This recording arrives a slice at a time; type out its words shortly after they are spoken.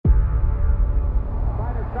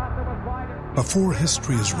Before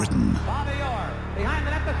history is written,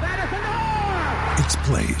 it's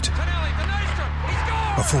played.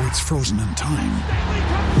 Before it's frozen in time,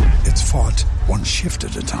 it's fought one shift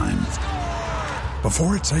at a time.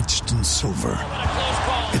 Before it's etched in silver,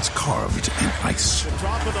 it's carved in ice.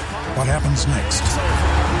 What happens next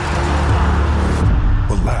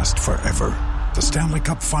will last forever. The Stanley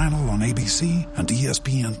Cup Final on ABC and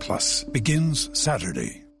ESPN Plus begins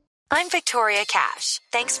Saturday. I'm Victoria Cash.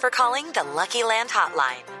 Thanks for calling the Lucky Land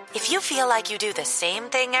Hotline. If you feel like you do the same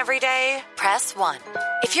thing every day, press 1.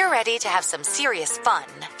 If you're ready to have some serious fun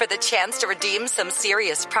for the chance to redeem some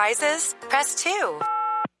serious prizes, press 2.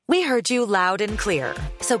 We heard you loud and clear.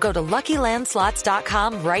 So go to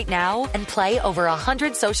LuckyLandSlots.com right now and play over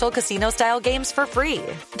 100 social casino-style games for free.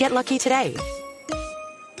 Get lucky today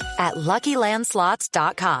at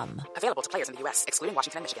LuckyLandSlots.com. Available to players in the U.S., excluding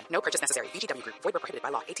Washington and Michigan. No purchase necessary. VGW Group. Void where prohibited by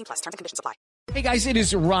law. 18+. Terms and conditions apply. Hey, guys, it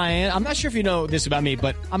is Ryan. I'm not sure if you know this about me,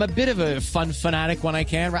 but I'm a bit of a fun fanatic when I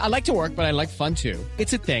can. I like to work, but I like fun, too.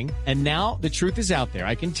 It's a thing. And now the truth is out there.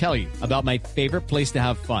 I can tell you about my favorite place to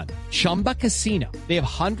have fun. Chumba Casino. They have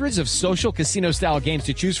hundreds of social casino-style games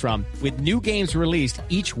to choose from with new games released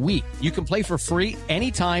each week. You can play for free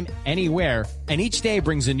anytime, anywhere, and each day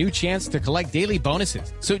brings a new chance to collect daily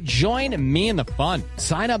bonuses. So join me in the fun.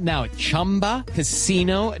 Sign up now at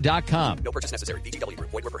ChumbaCasino.com. No purchase necessary. VGW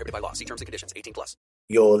Group. Void where prohibited by law. See terms and conditions. 18+.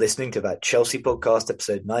 You're listening to That Chelsea Podcast,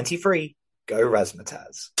 episode 93. Go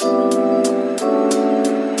Razzmatazz.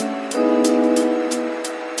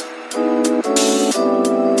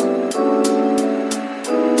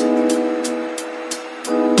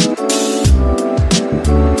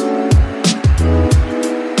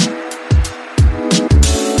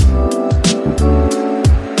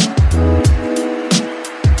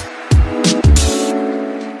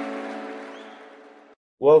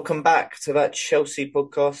 Welcome back to That Chelsea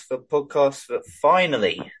Podcast, the podcast that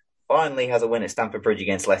finally has a win at Stamford Bridge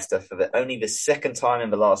against Leicester for only the second time in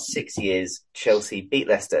the last 6 years. Chelsea beat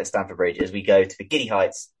Leicester at Stamford Bridge as we go to the giddy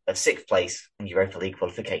heights of 6th place in Europa League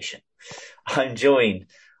qualification. I'm joined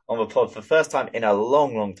on the pod for the first time in a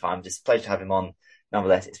long, long time. Just a pleasure to have him on.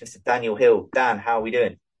 Nonetheless, it's Mr. Daniel Hill. Dan, how are we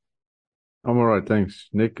doing? I'm all right, thanks.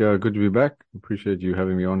 Nick, good to be back. Appreciate you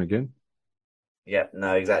having me on again. Yeah,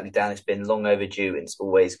 no, exactly, Dan. It's been long overdue, and it's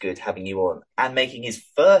always good having you on and making his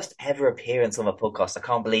first ever appearance on the podcast. I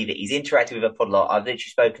can't believe it. He's interacted with a pod a lot. I've literally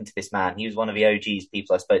spoken to this man. He was one of the OGs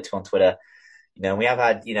people I spoke to on Twitter. And we have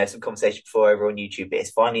had, some conversation before over on YouTube, but it's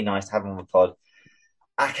finally nice to have him on the pod.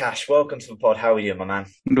 Akash, welcome to the pod. How are you, my man?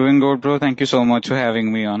 Doing good, bro. Thank you so much for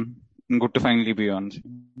having me on. Good to finally be on.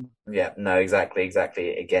 Yeah, no, exactly.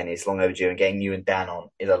 Again, it's long overdue, and getting you and Dan on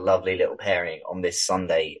is a lovely little pairing on this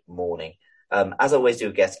Sunday morning. As I always do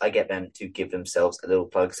with guests, I get them to give themselves a little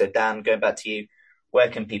plug. So, Dan, going back to you, where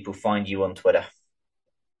can people find you on Twitter?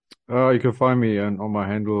 You can find me on my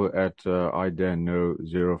handle at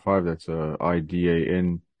IDANKNOW05. That's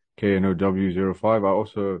IDANKNOW05. I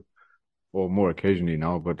also, or more occasionally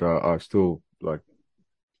now, but I still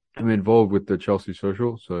I'm involved with the Chelsea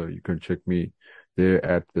Social, so you can check me there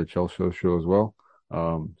at the Chelsea Social as well.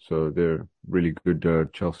 So they're really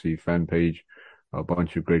good Chelsea fan page. A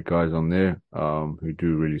bunch of great guys on there who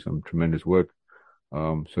do really some tremendous work.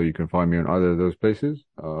 So you can find me on either of those places.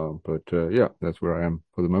 But that's where I am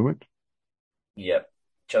for the moment. Yep.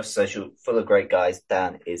 Chelsea Social, full of great guys.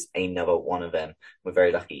 Dan is another one of them. We're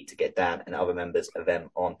very lucky to get Dan and other members of them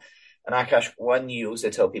on. And Akash, why don't you also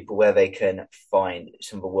tell people where they can find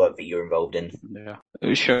some of the work that you're involved in? Yeah,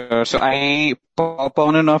 sure. So I pop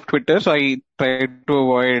on and off Twitter. So I try to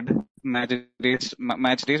avoid match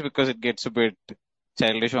days because it gets a bit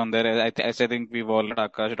childish on there. I think we've all at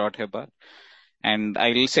Akash.Hebar. And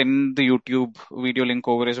I'll send the YouTube video link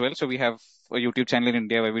over as well. So we have a YouTube channel in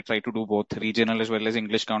India where we try to do both regional as well as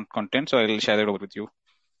English content. So I'll share that over with you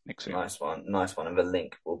next week. Nice one. And the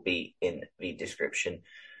link will be in the description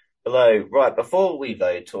below. Right, before we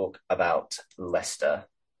talk about Leicester,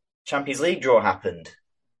 Champions League draw happened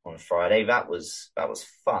on Friday. That was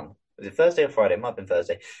fun. Was it Thursday or Friday? It might have been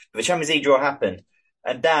Thursday. But the Champions League draw happened.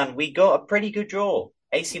 And Dan, we got a pretty good draw.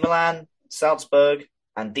 AC Milan, Salzburg,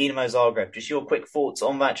 and Dinamo Zagreb. Just your quick thoughts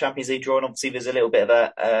on that Champions League draw. And obviously there's a little bit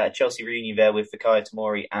of a Chelsea reunion there with Fikayo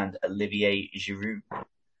Tomori and Olivier Giroud.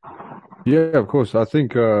 Yeah, of course. I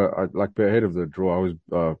think ahead of the draw, I was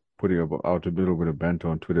putting out a little bit of banter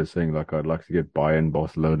on Twitter saying I'd like to get Bayern,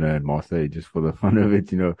 Barcelona, and Marseille just for the fun of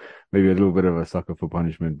it. Maybe a little bit of a sucker for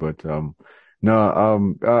punishment. But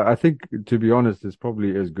I think, to be honest, it's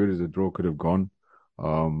probably as good as the draw could have gone.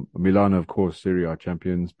 Milan, of course, Serie A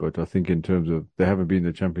champions, but I think in terms of they haven't been in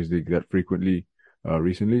the Champions League that frequently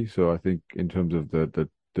recently. So I think in terms of the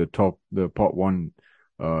the pot one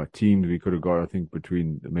teams we could have got. I think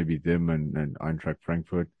between maybe them and Eintracht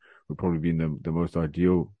Frankfurt would probably be the most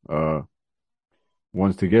ideal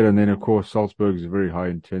ones to get. And then of course Salzburg is a very high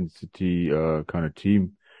intensity kind of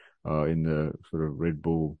team in the sort of Red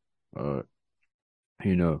Bull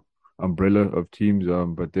umbrella of teams.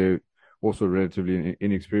 But they're also relatively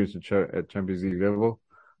inexperienced at Champions League level.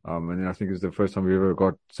 And then I think it's the first time we ever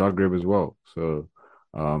got Zagreb as well. So,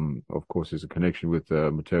 of course, there's a connection with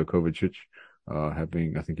Mateo Kovacic, I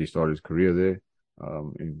think he started his career there,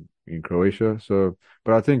 in Croatia. So,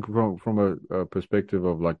 but I think from a perspective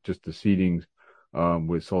of like just the seedings,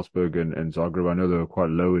 with Salzburg and Zagreb, I know they were quite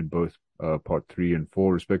low in both part 3 and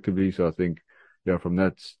 4 respectively. So I think, yeah, from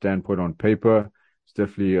that standpoint on paper, it's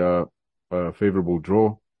definitely a favorable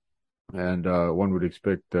draw. And one would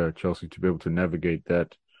expect Chelsea to be able to navigate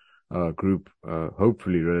that group,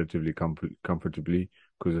 hopefully relatively comfortably,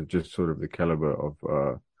 because of just sort of the caliber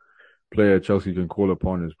of player Chelsea can call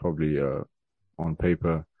upon is probably on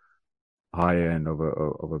paper higher end of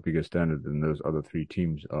a bigger standard than those other 3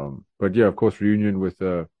 teams. But yeah, of course, reunion with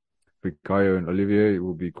Fikayo and Olivier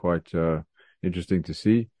will be quite interesting to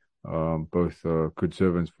see. Both good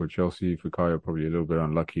servants for Chelsea. Fikayo probably a little bit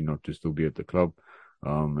unlucky not to still be at the club.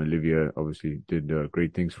 Olivier obviously did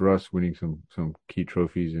great things for us, winning some key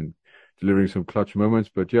trophies and delivering some clutch moments.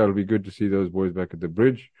 But yeah, it'll be good to see those boys back at the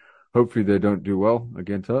bridge. Hopefully they don't do well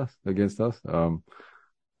against us.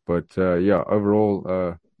 But yeah,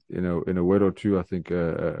 overall, in a word or two, I think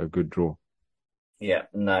a good draw. Yeah,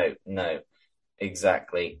 no,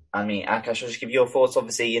 exactly. I mean, Akash, I'll just give you your thoughts.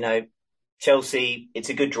 Obviously, Chelsea, it's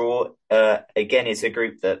a good draw. Again, it's a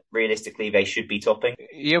group that realistically they should be topping.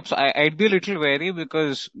 Yep, so I'd be a little wary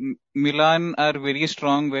because Milan are very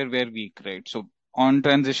strong where we're weak, right? So on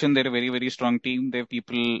transition, they're a very, very strong team. They have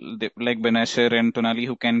people like Benacer and Tonali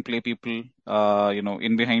who can play people,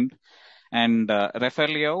 in behind. And Rafael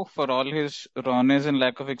Leao, for all his rawness and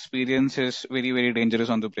lack of experience, is very, very dangerous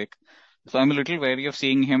on the break. So I'm a little wary of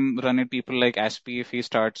seeing him run at people like Aspi if he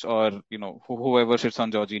starts, or whoever sits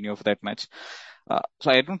on Jorginho for that match.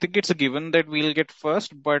 So I don't think it's a given that we'll get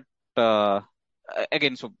first, but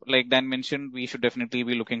again, so like Dan mentioned, we should definitely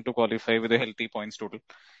be looking to qualify with a healthy points total.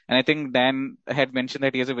 And I think Dan had mentioned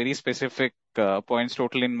that he has a very specific points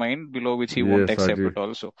total in mind, below which he won't accept it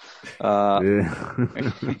also. Yeah.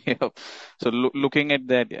 Yeah. So looking at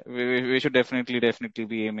that, yeah, we should definitely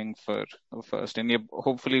be aiming for first. And yeah,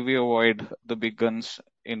 hopefully we avoid the big guns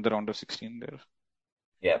in the round of 16 there.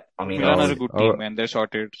 Yeah, I mean, Milan are a good team, man. They're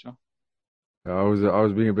sorted. So. I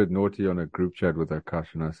was being a bit naughty on a group chat with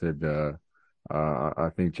Akash, and I said I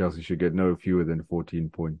think Chelsea should get no fewer than 14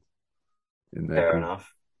 points in that Fair group.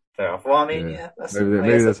 enough. Well, I mean, yeah,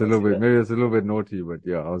 maybe that's a little bit naughty, but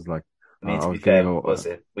yeah, I was like, I mean, to I be was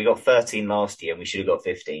fair, getting we got 13 last year and we should have got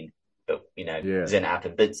 15, but it didn't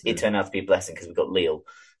happen. But it turned out to be a blessing because we got Lille,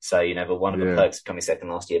 so but one of the perks of coming second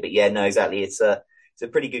last year. But yeah, no, exactly, it's a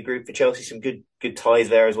pretty good group for Chelsea. Some good ties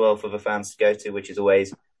there as well for the fans to go to, which is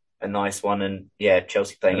always a nice one. And yeah,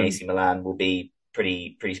 Chelsea playing AC Milan will be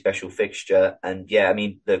pretty special fixture. And yeah, I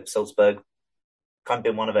mean, the Salzburg kind of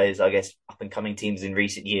been one of those, I guess, up and coming teams in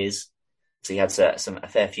recent years. So he had a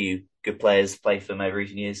fair few good players play for them over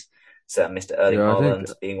recent years. So Mr. Erling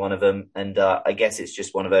Haaland being one of them. And I guess it's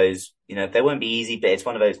just one of those, they won't be easy, but it's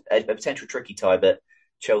one of those, a potential tricky tie, but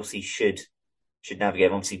Chelsea should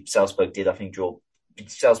navigate. Obviously, Salzburg did, I think, draw.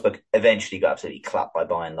 Salzburg eventually got absolutely clapped by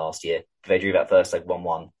Bayern last year. They drew that first leg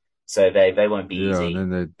 1-1. So they won't be easy. Yeah,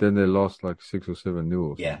 and then they lost like 6 or 7-0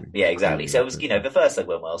 or something. Yeah, exactly. So it was, the first leg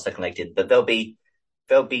went well, second leg didn't. But they'll be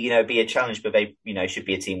be a challenge, but they, should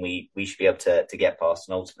be a team we should be able to get past.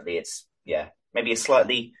 And ultimately it's, maybe a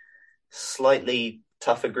slightly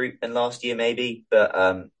tougher group than last year, maybe,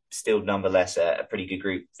 but still nonetheless a pretty good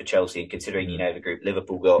group for Chelsea. And considering, the group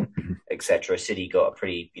Liverpool got, etc., City got a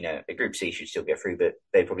pretty, a Group C should still get through, but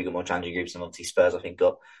they probably got more challenging groups. And obviously Spurs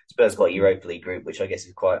got a Europa League group, which I guess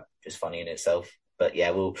is quite just funny in itself. But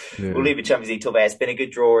yeah, we'll leave the Champions League top there. It's been a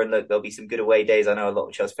good draw, and look, there'll be some good away days. I know a lot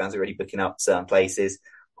of Chelsea fans are already booking up certain places.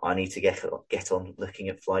 I need to get on looking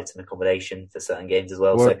at flights and accommodation for certain games as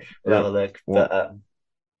well. So we'll have a look. But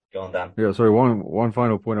go on, Dan. Yeah, sorry. One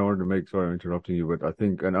final point I wanted to make. Sorry, I'm interrupting you, but I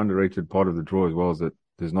think an underrated part of the draw as well is that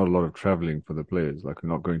there's not a lot of traveling for the players. Like, we're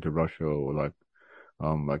not going to Russia or like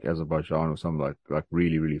Azerbaijan or something like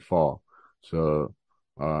really, really far. So.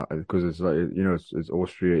 Because it's like, it's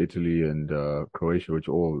Austria, Italy, and Croatia, which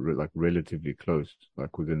are all relatively close,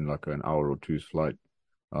 like within like an hour or two's flight.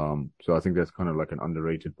 So I think that's kind of like an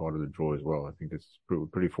underrated part of the draw as well. I think it's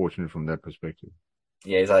pretty fortunate from that perspective.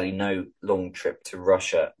 Yeah, exactly. No long trip to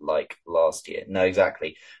Russia like last year. No,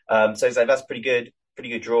 exactly. So that's pretty good. pretty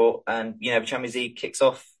good draw. And, the Champions League kicks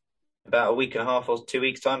off about a week and a half or 2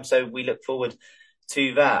 weeks' time. So we look forward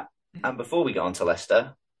to that. And before we get on to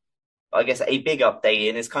Leicester, I guess a big update,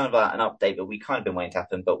 and it's kind of an update, but we kind of been waiting to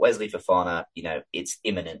happen. But Wesley Fofana, it's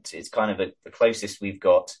imminent. It's kind of the closest we've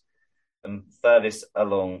got. And furthest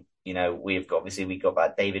along, we got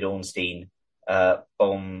that David Ornstein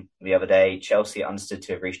bomb the other day. Chelsea understood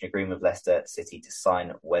to have reached an agreement with Leicester City to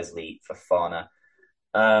sign Wesley Fofana.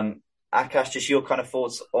 Akash, just your kind of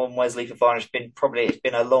thoughts on Wesley Fofana. It's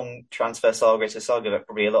been a long transfer saga. It's a saga that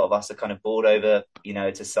probably a lot of us are kind of bored over.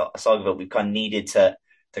 It's a saga that we've kind of needed to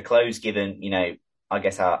close, given I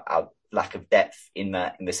guess our lack of depth in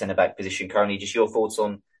the centre back position currently. Just your thoughts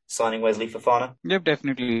on signing Wesley Fofana? Yep,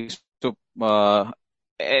 definitely. So,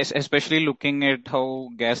 especially looking at how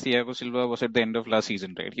gas Thiago Silva was at the end of last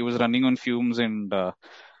season, right? He was running on fumes, and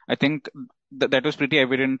I think that was pretty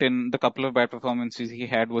evident in the couple of bad performances he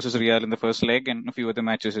had versus Real in the first leg and a few other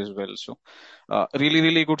matches as well. So, really,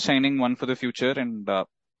 really good signing, one for the future. And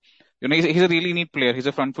he's a really neat player. He's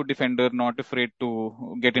a front foot defender, not afraid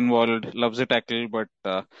to get involved, loves a tackle. But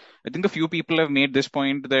I think a few people have made this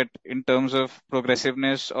point that in terms of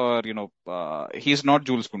progressiveness, or he's not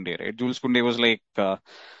Jules Koundé, right? Jules Koundé was like,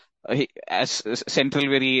 as Central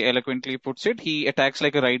very eloquently puts it, he attacks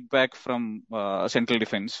like a right back from central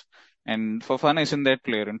defense. And Fofana isn't that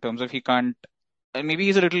player in terms of he can't. And maybe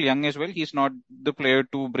he's a little young as well. He's not the player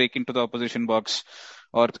to break into the opposition box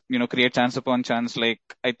or create chance upon chance. Like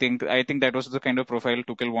I think that was the kind of profile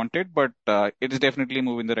Tuchel wanted, but it is definitely a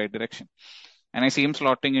move in the right direction. And I see him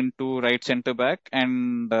slotting into right centre back,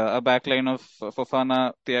 and a back line of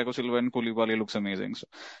Fofana, Thiago Silva, and Koulibaly looks amazing. So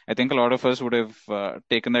I think a lot of us would have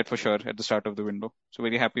taken that for sure at the start of the window. So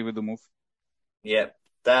very happy with the move. Yeah,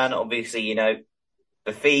 Dan. Obviously,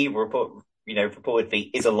 the fee reported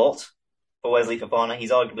fee is a lot for Wesley Fofana. He's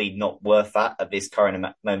arguably not worth that at this current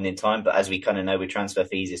moment in time. But as we kind of know with transfer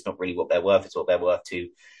fees, it's not really what they're worth. It's what they're worth to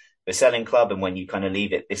the selling club. And when you kind of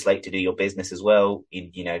leave it this late to do your business as well,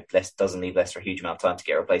 Leicester doesn't leave Leicester a huge amount of time to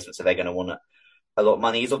get a replacement. So they're going to want a lot of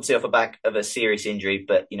money. He's obviously off the back of a serious injury,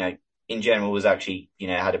 but, in general was actually,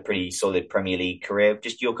 had a pretty solid Premier League career.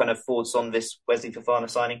 Just your kind of thoughts on this Wesley Fofana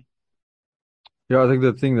signing? Yeah, I think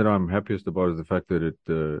the thing that I'm happiest about is the fact that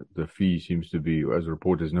the fee seems to be, as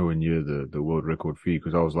reported, nowhere near the world record fee.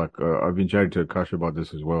 Because I was like, I've been chatting to Akash about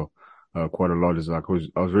this as well, quite a lot. Is like I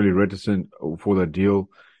was really reticent for that deal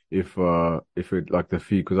if it like the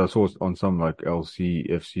fee, because I saw on some like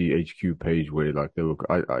LCFC HQ page where like they were,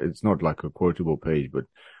 it's not like a quotable page, but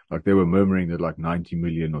like they were murmuring that like 90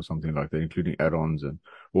 million or something like that, including add-ons,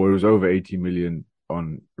 or it was over 80 million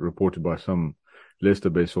reported by some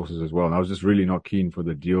Leicester-based sources as well. And I was just really not keen for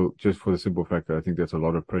the deal, just for the simple fact that I think that's a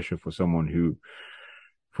lot of pressure for someone who,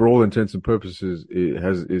 for all intents and purposes,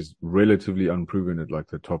 is relatively unproven at like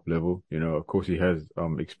the top level. Of course he has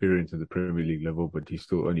experience at the Premier League level, but he's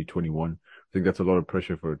still only 21. I think that's a lot of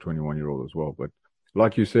pressure for a 21-year-old as well. But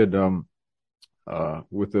like you said,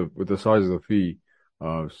 with the size of the fee,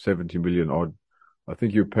 70 million odd, I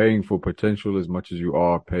think you're paying for potential as much as you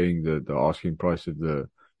are paying the asking price of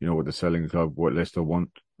what the selling club, what Leicester want.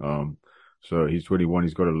 So he's 21.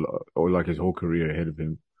 He's got like his whole career ahead of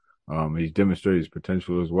him. He's demonstrated his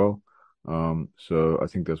potential as well. So I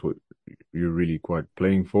think that's what you're really quite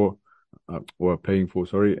paying for,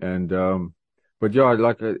 sorry. And, but yeah,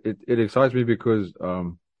 it excites me because,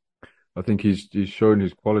 I think he's shown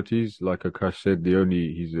his qualities. Like Akash said,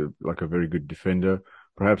 he's a very good defender.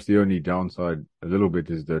 Perhaps the only downside a little bit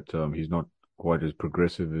is that, he's not quite as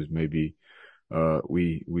progressive as maybe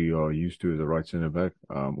we are used to as a right centre back,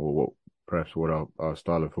 or perhaps what our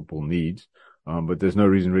style of football needs. But there's no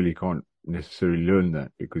reason really he can't necessarily learn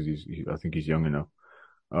that because I think he's young enough.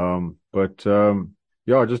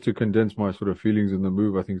 Yeah, just to condense my sort of feelings in the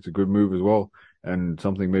move, I think it's a good move as well. And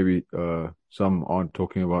something maybe some aren't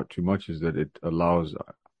talking about too much is that it allows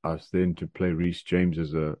us then to play Reece James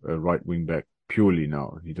as a right wing back purely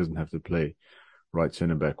now. He doesn't have to play right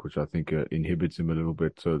centre back, which I think inhibits him a little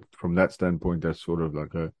bit. So from that standpoint, that's sort of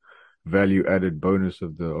like a value added bonus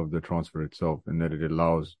of the transfer itself, in that it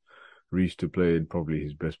allows Reece to play in probably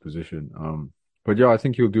his best position. But yeah, I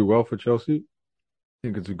think he'll do well for Chelsea. I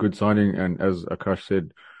think it's a good signing, and as Akash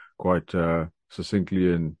said quite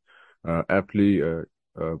succinctly and aptly,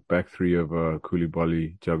 back three of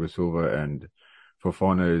Koulibaly, Thiago Silva, and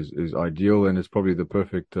Fofana is ideal, and it's probably the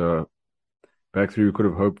perfect back three we could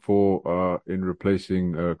have hoped for in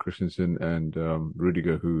replacing Christensen and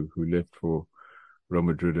Rudiger, who left for Real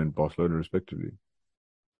Madrid and Barcelona respectively.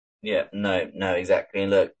 Yeah, no, exactly. And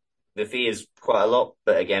look, the fee is quite a lot,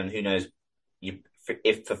 but again, who knows?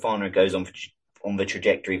 If Fofana goes on on the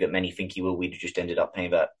trajectory that many think he will, we'd have just ended up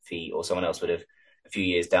paying that fee, or someone else would have a few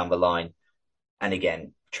years down the line. And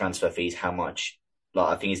again, transfer fees, how much? Like,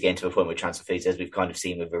 I think he's getting to a point with transfer fees, as we've kind of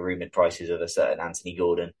seen with the rumoured prices of a certain Anthony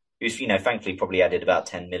Gordon, who's, thankfully probably added about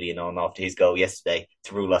 10 million on after his goal yesterday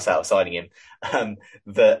to rule us out of signing him.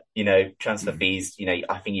 But, transfer fees,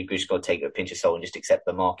 I think you've just got to take it with a pinch of salt and just accept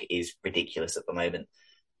the market is ridiculous at the moment.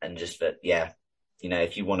 And just that,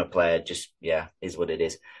 if you want a player, is what it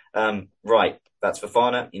is. Right, that's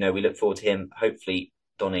Fofana. We look forward to him hopefully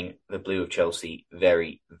donning the blue of Chelsea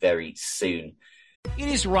very, very soon. It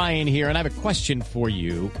is Ryan here, and I have a question for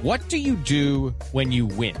you. What do you do when you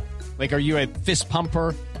win? Like, are you a fist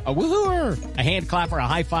pumper, a woohooer, a hand clapper, a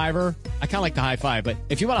high fiver? I kind of like the high five, but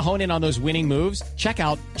if you want to hone in on those winning moves, check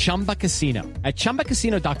out Chumba Casino. At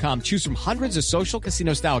ChumbaCasino.com, choose from hundreds of social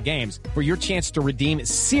casino style games for your chance to redeem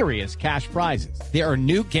serious cash prizes. There are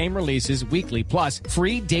new game releases weekly, plus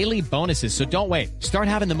free daily bonuses. So don't wait. Start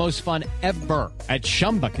having the most fun ever at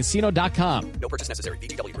ChumbaCasino.com. No purchase necessary.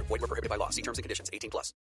 VGW Group. Void where prohibited by law. See terms and conditions.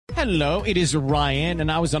 18+. Hello, it is Ryan,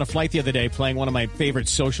 and I was on a flight the other day playing one of my favorite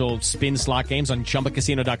social spin slot games on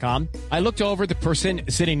ChumbaCasino.com. I looked over at the person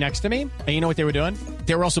sitting next to me, and you know what they were doing?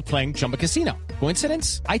 They were also playing Chumba Casino.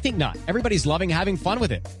 Coincidence? I think not. Everybody's loving having fun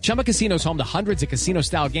with it. Chumba Casino is home to hundreds of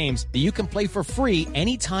casino-style games that you can play for free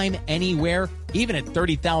anytime, anywhere, even at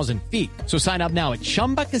 30,000 feet. So sign up now at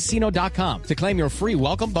ChumbaCasino.com to claim your free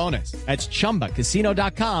welcome bonus. That's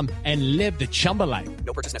ChumbaCasino.com and live the Chumba life.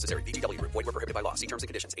 No purchase necessary. VGW Group. Void where prohibited by law. See terms and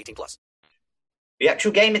conditions. 18+. The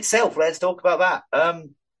actual game itself, let's talk about that.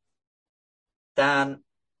 Dan,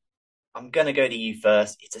 I'm going to go to you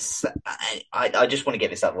first. I just want to get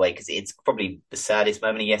this out of the way because it's probably the saddest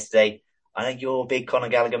moment of yesterday. I know you're a big Conor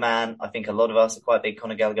Gallagher man. I think a lot of us are quite big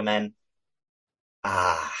Conor Gallagher men.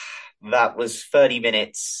 That was 30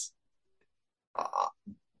 minutes.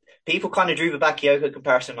 People kind of drew the Bakayoko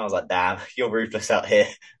comparison. I was like, damn, you're ruthless out here.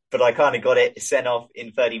 But I kind of got it sent off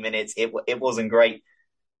in 30 minutes. It wasn't great.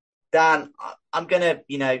 Dan, I'm going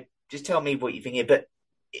to, just tell me what you think here. But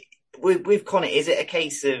with Conor, is it a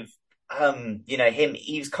case of,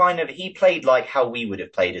 he played like how we would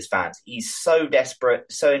have played as fans. He's so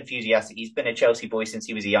desperate, so enthusiastic. He's been a Chelsea boy since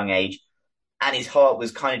he was a young age. And his heart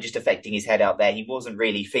was kind of just affecting his head out there. He wasn't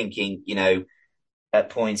really thinking, at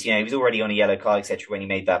points, he was already on a yellow card, etc. when he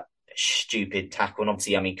made that stupid tackle. And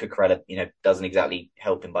obviously, Cucurella, doesn't exactly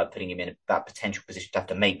help him by putting him in that potential position to have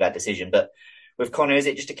to make that decision. But with Conor, is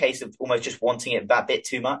it just a case of almost just wanting it that bit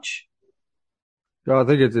too much? Yeah, I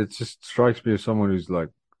think it just strikes me as someone who's like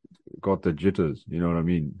got the jitters, you know what I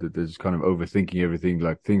mean? That there's kind of overthinking everything,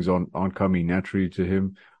 like things aren't coming naturally to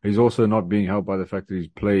him. He's also not being helped by the fact that he's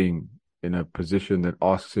playing in a position that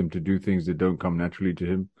asks him to do things that don't come naturally to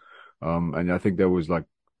him. And I think that was like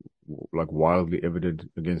wildly evident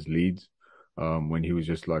against Leeds, when he was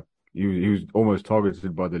just like, he was almost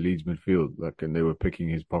targeted by the Leeds midfield, and they were picking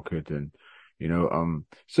his pocket, and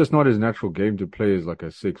it's just not his natural game to play as like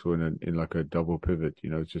a six or in like a double pivot.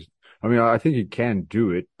 It's just, I think he can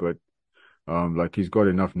do it, but he's got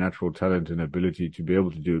enough natural talent and ability to be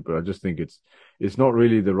able to do it. But I just think it's not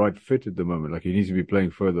really the right fit at the moment. Like, he needs to be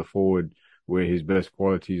playing further forward where his best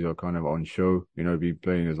qualities are kind of on show. Be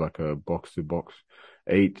playing as like a box to box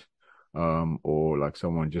 8, or like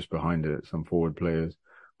someone just behind it, some forward players.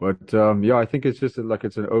 But I think it's just like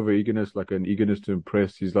it's an over eagerness, like an eagerness to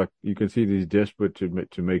impress. He's like, you can see that he's desperate to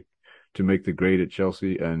make the grade at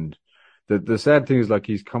Chelsea. And the sad thing is, like,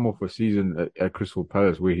 he's come off a season at Crystal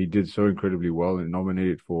Palace where he did so incredibly well and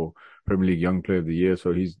nominated for Premier League Young Player of the Year.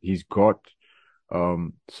 So he's got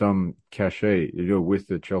some cachet, with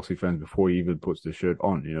the Chelsea fans before he even puts the shirt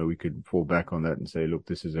on. We could fall back on that and say, look,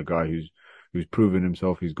 this is a guy who's proven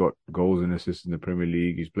himself. He's got goals and assists in the Premier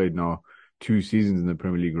League. He's played now 2 seasons in the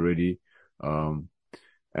Premier League already.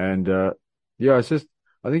 It's just,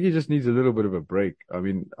 I think he just needs a little bit of a break. I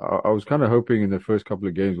was kind of hoping in the first couple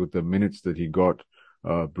of games with the minutes that he got,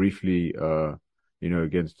 briefly,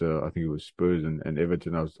 against, I think it was Spurs and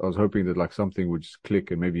Everton. I was hoping that like something would just click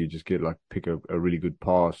and maybe you just pick a really good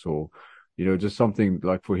pass, or, just something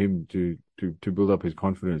like for him to build up his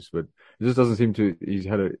confidence. But it just doesn't seem to,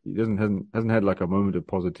 hasn't had like a moment of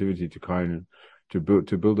positivity to kind of, to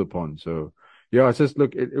build upon. So yeah, it's just,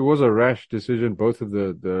 look, it was a rash decision. Both of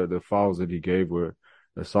the fouls that he gave were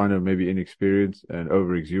a sign of maybe inexperience and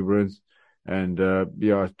over exuberance. And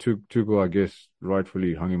Tuchel, I guess,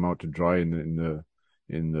 rightfully hung him out to dry in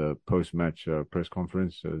the post match press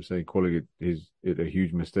conference, calling it a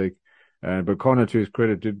huge mistake. But Conor, to his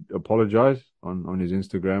credit, did apologize on his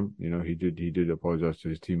Instagram. He did apologize to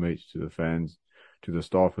his teammates, to the fans, to the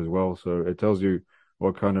staff as well. So it tells you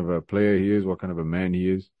what kind of a player he is, what kind of a man he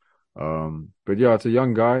is. But yeah, it's a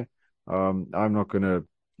young guy. I'm not gonna,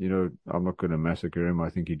 I'm not gonna massacre him. I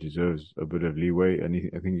think he deserves a bit of leeway, and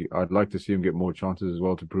I think I'd like to see him get more chances as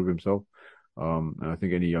well to prove himself. And I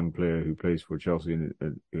think any young player who plays for Chelsea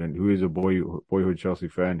and who is a boyhood Chelsea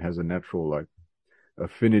fan has a natural like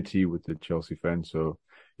affinity with the Chelsea fans. So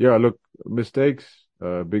yeah, look, mistakes,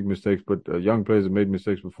 big mistakes, but young players have made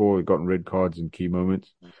mistakes before, gotten red cards in key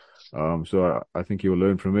moments. So I think he will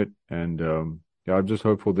learn from it. And yeah, I'm just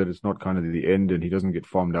hopeful that it's not kind of the end and he doesn't get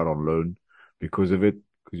farmed out on loan because of it.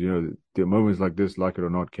 Because, the moments like this, like it or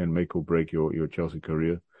not, can make or break your Chelsea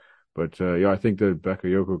career. But yeah, I think the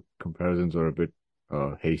Bakayoko comparisons are a bit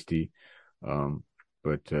hasty.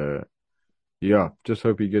 But yeah, just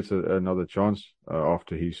hope he gets another chance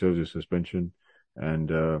after he serves his suspension. And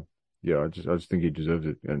yeah, I just think he deserves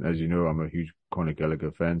it. And as you know, I'm a huge Conor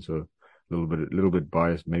Gallagher fan, so a little bit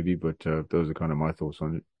biased maybe, but those are kind of my thoughts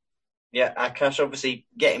on it. Yeah, Akash, obviously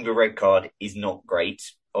getting the red card is not great,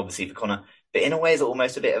 obviously for Connor, but in a way it's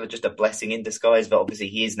almost a bit of just a blessing in disguise. But obviously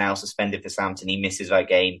he is now suspended for Southampton. He misses that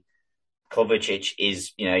game. Kovacic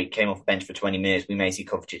is, he came off the bench for 20 minutes. We may see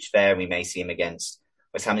Kovacic there. We may see him against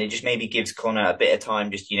West Ham. It just maybe gives Connor a bit of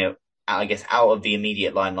time, just, I guess, out of the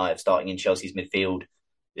immediate limelight of starting in Chelsea's midfield.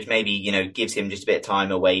 Just maybe, gives him just a bit of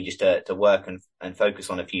time away just to work and focus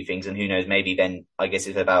on a few things. And who knows, maybe then, I guess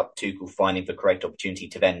it's about Tuchel finding the correct opportunity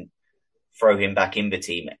to then throw him back in the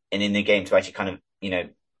team and in the game to actually kind of,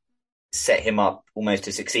 set him up almost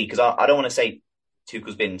to succeed. Because I don't want to say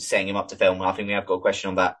Tuchel's been setting him up to fail. I think we have got a question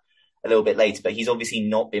on that a little bit later, but he's obviously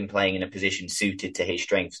not been playing in a position suited to his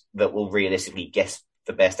strengths that will realistically guess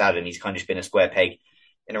the best out of him. He's kind of just been a square peg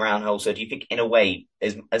in a round hole. So do you think, in a way,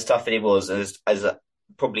 as tough as it was, as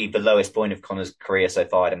probably the lowest point of Connor's career so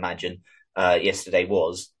far, I'd imagine, yesterday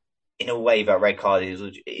was, in a way, that red card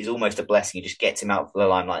is almost a blessing. It just gets him out of the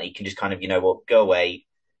limelight. He can just kind of, go away,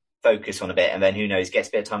 focus on a bit, and then who knows, gets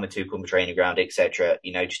a bit of time with Tuchel on the training ground, etc.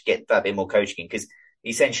 Just get that bit more coaching, because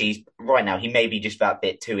essentially right now he may be just that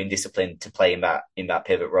bit too indisciplined to play in that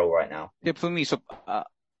pivot role right now. Yeah, for me, so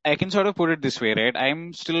I can sort of put it this way, right?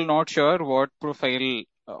 I'm still not sure what profile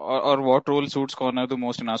or what role suits Connor the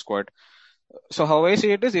most in our squad. So how I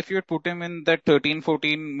see it is, if you had put him in that 13-14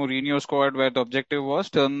 Mourinho squad where the objective was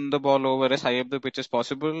turn the ball over as high up the pitch as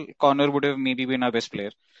possible, Connor would have maybe been our best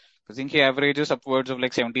player. I think he averages upwards of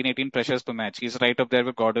like 17-18 pressures per match. He's right up there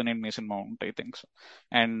with Gordon and Mason Mount, I think so.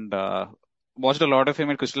 And watched a lot of him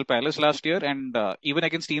at Crystal Palace last year, and even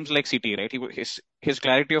against teams like City, right? His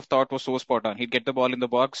clarity of thought was so spot on. He'd get the ball in the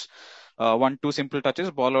box, 1-2 simple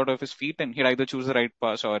touches, ball out of his feet, and he'd either choose the right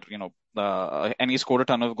pass or and he scored a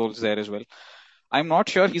ton of goals there as well. I'm not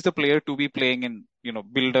sure he's the player to be playing in,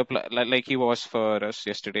 build up like he was for us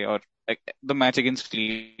yesterday or the match against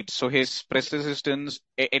Leeds. So his press resistance,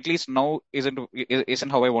 at least now,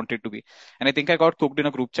 isn't how I want it to be. And I think I got cooked in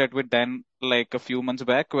a group chat with Dan like a few months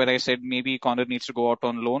back where I said maybe Connor needs to go out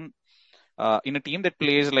on loan in a team that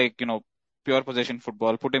plays like, pure possession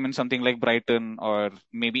football. Put him in something like Brighton or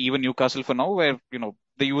maybe even Newcastle for now, where,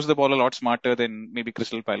 they use the ball a lot smarter than maybe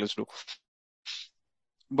Crystal Palace do.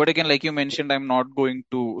 But again, like you mentioned, I'm not going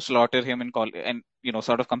to slaughter him and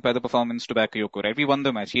sort of compare the performance to Bakayoko, right? We won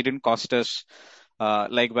the match. He didn't cost us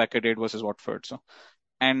like Baka did versus Watford. So,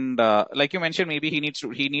 and like you mentioned, maybe he needs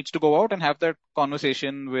to go out and have that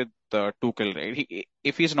conversation with Tuchel, right?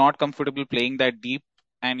 If he's not comfortable playing that deep,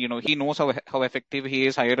 and he knows how effective he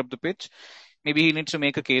is higher up the pitch, maybe he needs to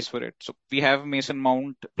make a case for it. So we have Mason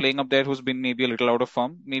Mount playing up there, who's been maybe a little out of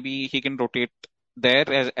form. Maybe he can rotate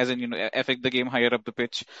there as in affect the game higher up the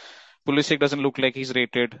pitch. Pulisic doesn't look like he's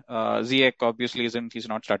rated. Ziyech obviously isn't. He's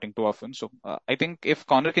not starting too often. So I think if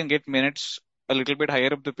Connor can get minutes a little bit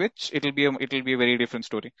higher up the pitch, it'll be a very different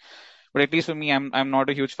story. But at least for me, I'm not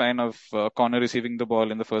a huge fan of Connor receiving the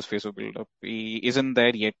ball in the first phase of build-up. He isn't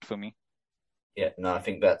there yet for me. Yeah, no, I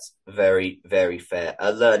think that's very, very fair.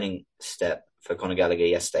 A learning step for Conor Gallagher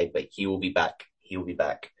yesterday, but he will be back. He will be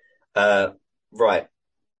back. Right.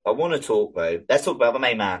 I want to talk, though. Let's talk about the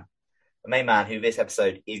main man. The main man who this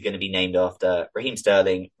episode is going to be named after, Raheem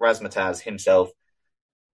Sterling, Razzmatazz himself.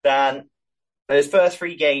 Dan, those first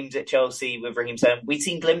 3 games at Chelsea with Raheem Sterling, we'd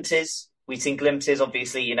seen glimpses.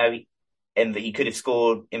 Obviously, and that he could have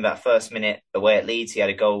scored in that first minute away at Leeds. He had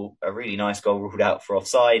a really nice goal ruled out for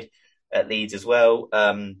offside at Leeds as well.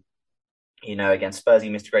 Against Spurs, he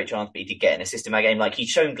missed a great chance, but he did get an assist in that game. Like, he's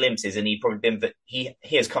shown glimpses, and he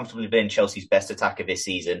has comfortably been Chelsea's best attacker this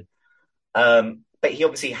season. But he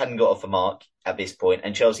obviously hadn't got off the mark at this point,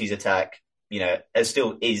 and Chelsea's attack, as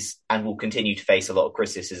still is and will continue to face a lot of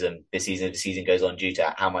criticism this season as the season goes on due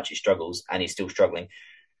to how much it struggles, and he's still struggling.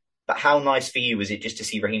 But how nice for you was it just to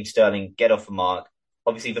see Raheem Sterling get off the mark,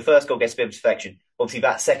 obviously the first goal gets a bit of deflection. Obviously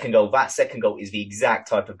that second goal is the exact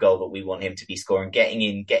type of goal that we want him to be scoring,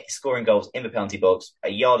 scoring goals in the penalty box, a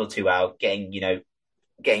yard or two out, getting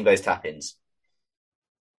those tap-ins.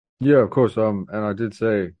 Yeah, of course. And I did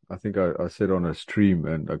say, I think I said on a stream,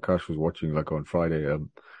 and Akash was watching like on Friday,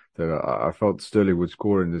 that I felt Sterling would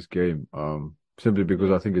score in this game, simply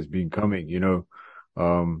because I think it's been coming,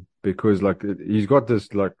 because like he's got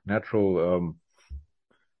this like natural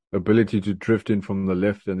ability to drift in from the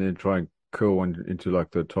left and then try and curl one into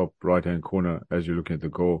like the top right hand corner as you're looking at the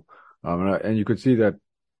goal. And you could see that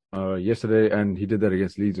yesterday, and he did that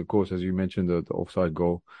against Leeds, of course, as you mentioned, the offside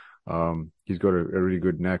goal. He's got a really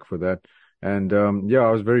good knack for that. And yeah,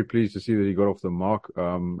 I was very pleased to see that he got off the mark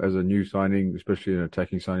as a new signing, especially an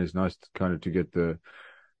attacking signing. It's nice to get the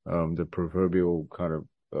proverbial kind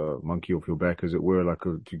of monkey off your back, as it were,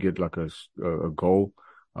 to get like a goal,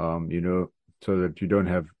 so that you don't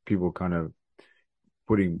have people kind of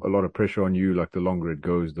putting a lot of pressure on you. Like the longer it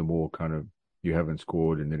goes, the more kind of you haven't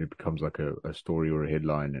scored, and then it becomes like a story or a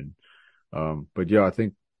headline. And but yeah, I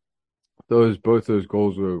think both those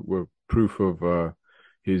goals were proof of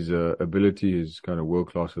his ability, his kind of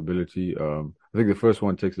world-class ability. I think the first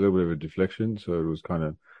one takes a little bit of a deflection, so it was kind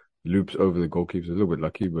of loops over the goalkeeper. A little bit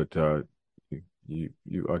lucky, but I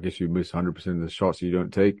guess you miss 100% of the shots you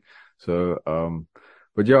don't take. So,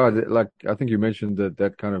 but yeah, like I think you mentioned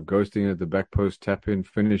that kind of ghosting at the back post tap-in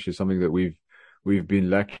finish is something that we've been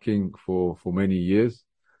lacking for many years.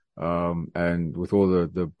 And with all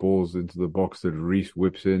the balls into the box that Reece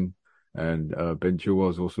whips in, and Ben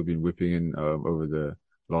Chilwell's also been whipping in over the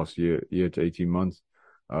last year to 18 months.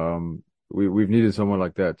 We've needed someone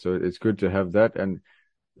like that, so it's good to have that. And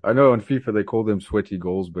I know on FIFA they call them sweaty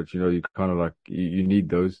goals, but you kind of like you need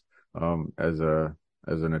those as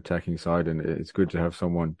an attacking side, and it's good to have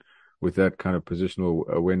someone with that kind of positional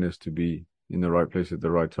awareness to be in the right place at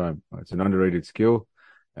the right time. It's an underrated skill,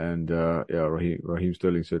 and yeah, Raheem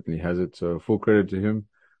Sterling certainly has it. So full credit to him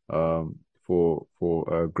for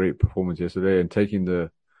a great performance yesterday and taking the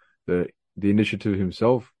initiative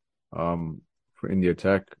himself in the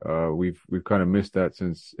attack. We've kind of missed that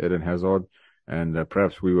since Eden Hazard, and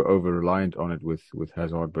perhaps we were over reliant on it with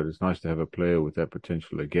Hazard. But it's nice to have a player with that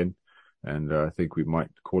potential again, and I think we might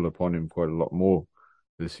call upon him quite a lot more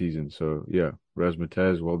this season. So yeah,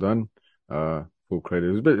 Razzmatazz, well done. Full credit.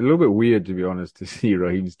 It was a little bit weird, to be honest, to see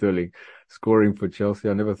Raheem Sterling scoring for Chelsea.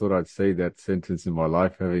 I never thought I'd say that sentence in my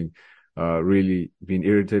life, having really been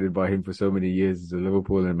irritated by him for so many years as a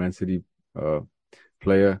Liverpool and Man City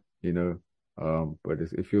player, but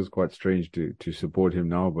it feels quite strange to support him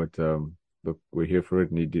now. But look, we're here for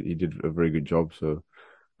it, and he did a very good job. So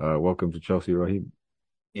welcome to Chelsea, Raheem.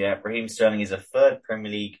 Yeah, Raheem Sterling is the third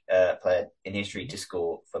Premier League player in history to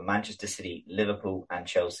score for Manchester City, Liverpool, and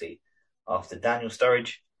Chelsea, after Daniel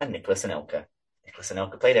Sturridge and Nicolas Anelka. Nicolas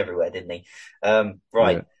Anelka played everywhere, didn't he?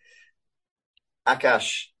 Right. Yeah.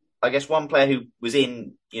 Akash, I guess one player who was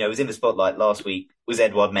in the spotlight last week was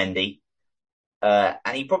Edouard Mendy.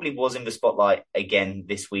 And he probably was in the spotlight again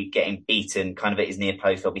this week, getting beaten kind of at his near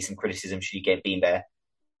post. There'll be some criticism should he get beaten there.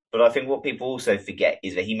 But I think what people also forget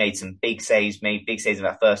is that he made some big saves in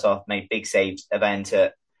that first half, made big saves then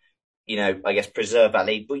to, I guess preserve that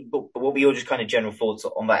lead. But what were your just kind of general thoughts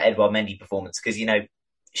on that Edouard Mendy performance? Because,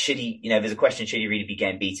 should he, there's a question, should he really be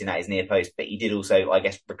getting beaten at his near post? But he did also, I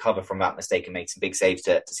guess, recover from that mistake and make some big saves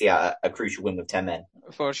to see out a crucial win with 10 men.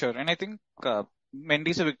 For sure. And I think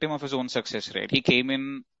Mendy's a victim of his own success, right? He came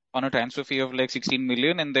in on a transfer fee of like 16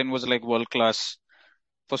 million and then was like world class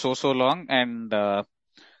for so long. And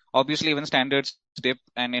obviously when standards dip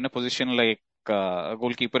and in a position like a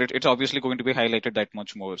goalkeeper, it's obviously going to be highlighted that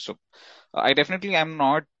much more. So I definitely am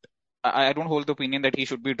not, I don't hold the opinion that he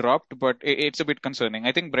should be dropped, but it's a bit concerning.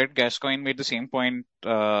 I think Brett Gascoigne made the same point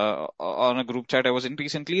on a group chat I was in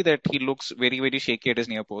recently, that he looks very, very shaky at his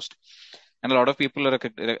near post. And a lot of people are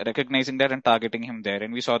recognizing that and targeting him there.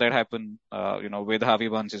 And we saw that happen, with Harvey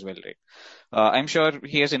Barnes as well, right? I'm sure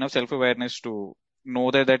he has enough self-awareness to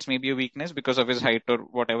know that that's maybe a weakness because of his height or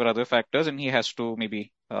whatever other factors, and he has to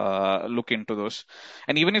maybe look into those.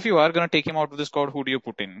 And even if you are going to take him out of the squad, who do you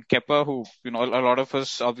put in? Kepa, who a lot of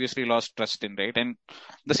us obviously lost trust in, right? And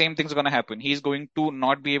the same thing's going to happen. He's going to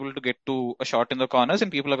not be able to get to a shot in the corners,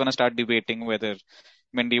 and people are going to start debating whether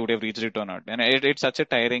Mendy would have reached it or not. And it's such a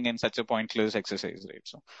tiring and such a pointless exercise, right?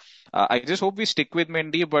 So I just hope we stick with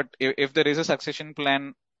Mendy, but if there is a succession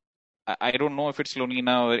plan, I don't know if it's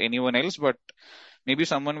Lonina or anyone else, but maybe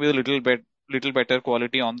someone with a little better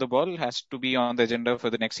quality on the ball has to be on the agenda for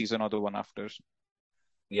the next season or the one after.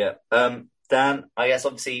 Yeah. Dan, I guess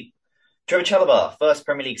obviously Trevor Chalobah, first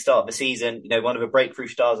Premier League start of the season. One of the breakthrough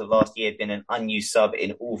stars of last year, been an unused sub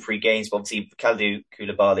in all three games. But obviously, Kalidou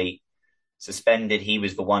Koulibaly suspended. He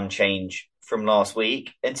was the one change from last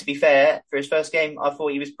week. And to be fair, for his first game, I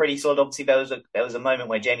thought he was pretty solid. Obviously, there was a moment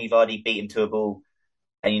where Jamie Vardy beat him to a ball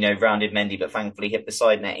and, rounded Mendy, but thankfully hit the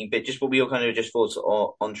side netting. But just what we all kind of just thoughts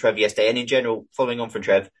on Trev yesterday. And in general, following on from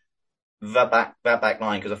Trev, that back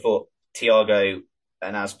line, because I thought Thiago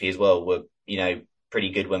and Aspi as well were,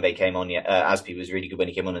 pretty good when they came on. Aspi was really good when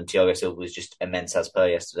he came on, and Thiago Silva was just immense as per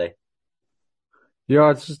yesterday.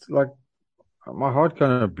 Yeah, it's just like my heart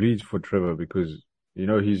kind of bleeds for Trevor because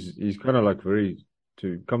he's kind of like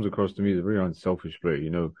comes across to me as a very unselfish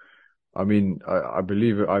player. I mean, I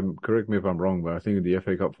believe correct me if I'm wrong, but I think in the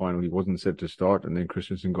FA Cup final he wasn't set to start, and then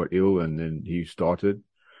Christensen got ill, and then he started.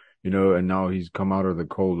 And now he's come out of the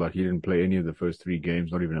cold. Like, he didn't play any of the first three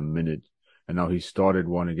games, not even a minute. And now he started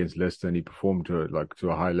one against Leicester and he performed to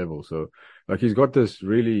a high level. So like, he's got this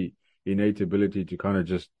really innate ability to kind of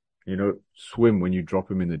just, swim when you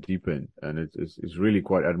drop him in the deep end. And it's really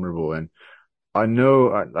quite admirable. And I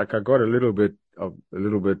know I got a little bit,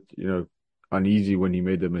 uneasy when he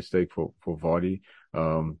made the mistake for Vardy.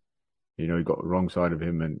 He got the wrong side of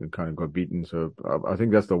him and kind of got beaten. So I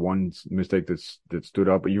think that's the one mistake that stood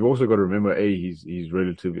out. But you've also got to remember, he's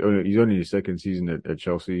relatively, he's only his second season at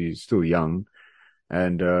Chelsea. He's still young,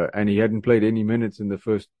 and he hadn't played any minutes in the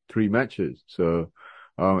first three matches. So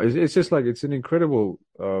it's just like, it's an incredibly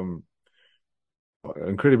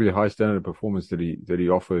high standard of performance that he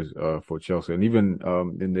offers for Chelsea. And even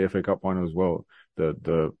in the FA Cup final as well,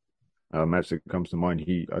 the match that comes to mind,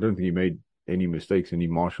 I don't think he made any mistakes, and he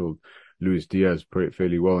marshaled Luis Diaz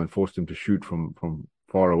fairly well and forced him to shoot from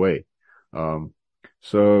far away.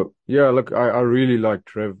 So yeah, look, I really like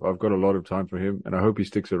Trev. I've got a lot of time for him, and I hope he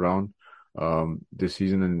sticks around this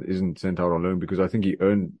season and isn't sent out on loan, because I think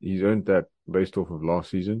he's earned that based off of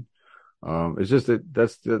last season. It's just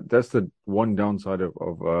that's the one downside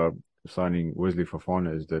of signing Wesley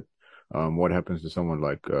Fofana, is that what happens to someone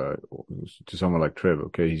like Trev.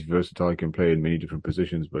 Okay, he's versatile, he can play in many different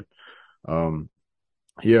positions, but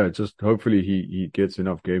just hopefully he gets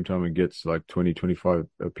enough game time and gets like 20-25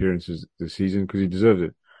 appearances this season, because he deserves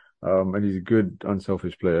it. And he's a good,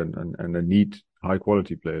 unselfish player and a neat, high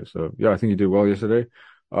quality player. So yeah, I think he did well yesterday.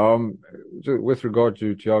 With regard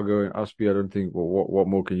to Thiago and Aspi, I don't think, what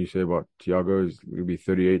more can you say about Thiago? He'll be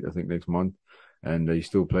 38, I think, next month, and he's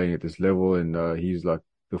still playing at this level, and he's like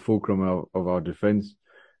the fulcrum of our defense.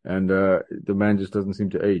 And the man just doesn't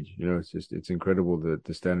seem to age. It's incredible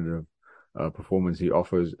the standard of performance he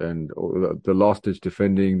offers, and the last ditch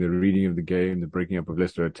defending, the reading of the game, the breaking up of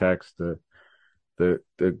Leicester attacks,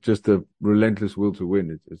 just the relentless will to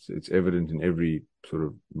win. It's evident in every sort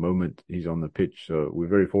of moment he's on the pitch. So we're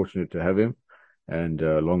very fortunate to have him, and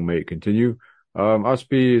long may it continue.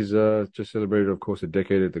 Aspi is just celebrated, of course, a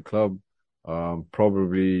decade at the club.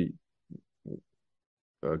 Probably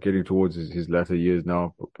getting towards his latter years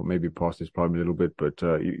now, maybe past his prime a little bit. But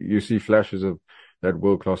you see flashes of that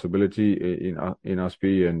world-class ability in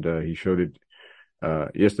Aspi, and he showed it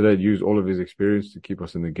yesterday. Used all of his experience to keep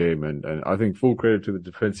us in the game, and I think full credit to the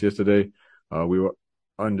defense yesterday. We were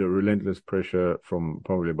under relentless pressure from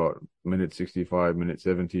probably about minute 65, minute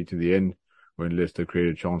 70 to the end, when Leicester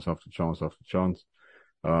created chance after chance after chance.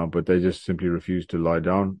 But they just simply refused to lie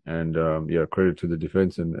down, and credit to the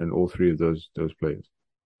defense and all three of those players.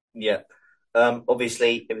 Yeah.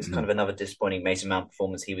 Obviously, it was kind of another disappointing Mason Mount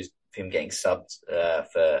performance. Him getting subbed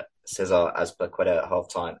for Cesar Azpilicueta at half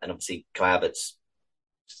time, and obviously Kai Havertz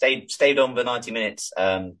stayed on for 90 minutes.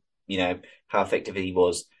 How effective he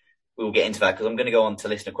was. We will get into that, because I'm going to go on to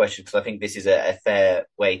listener questions, because I think this is a fair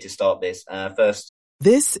way to start this. First,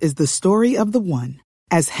 this is the story of the one.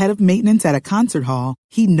 As head of maintenance at a concert hall,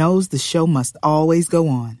 he knows the show must always go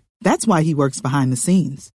on. That's why he works behind the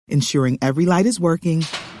scenes, ensuring every light is working,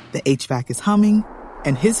 the HVAC is humming,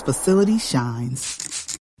 and his facility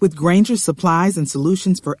shines. With Grainger's supplies and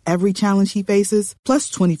solutions for every challenge he faces,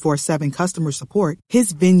 plus 24/7 customer support,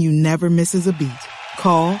 his venue never misses a beat.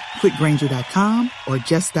 Call quickgrainger.com or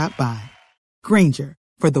just stop by. Grainger,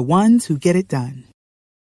 for the ones who get it done.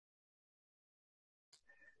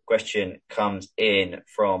 Question comes in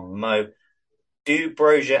from Mo. Do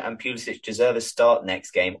Brozier and Pulisic deserve a start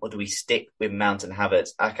next game, or do we stick with Mount and Havertz?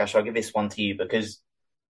 Akash, I'll give this one to you, because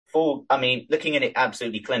looking at it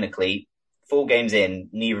absolutely clinically, 4 games in,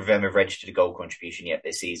 neither of them have registered a goal contribution yet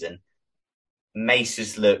this season. Mace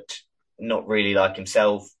has looked not really like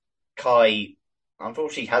himself. Kai,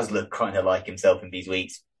 unfortunately, has looked kind of like himself in these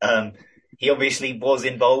weeks. He obviously was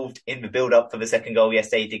involved in the build-up for the second goal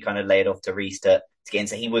yesterday. He did kind of lay it off to Reece to get in,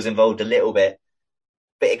 so he was involved a little bit.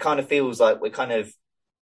 but it kind of feels like we're kind of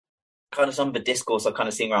some of the discourse I've kind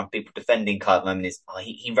of seen around people defending Kai at the moment is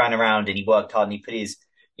he ran around and he worked hard and he put his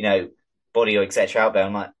body or etc. out there.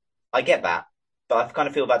 I'm like, I get that, but I kind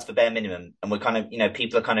of feel that's for bare minimum, and we're kind of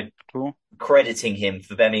people are kind of True. crediting him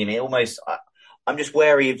for bare minimum. It almost I'm just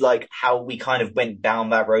wary of like how we kind of went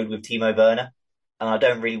down that road with Timo Werner, and I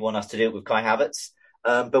don't really want us to do it with Kai Havertz.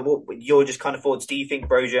 But what your just kind of thoughts? Do you think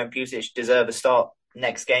Broja and Pulisic deserve a start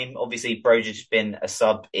next game? Obviously, Broja's been a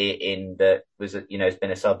sub it's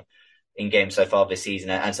been a sub in games so far this season,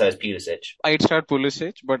 and so has Pulisic. I'd start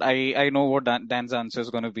Pulisic, but I know what Dan's answer is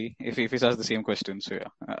going to be if he asks the same question. So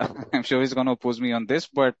yeah, I'm sure he's going to oppose me on this,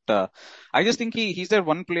 but I just think he's that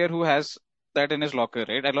one player who has that in his locker,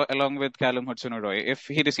 right? Along with Callum Hudson-Odoi. If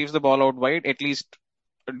he receives the ball out wide, at least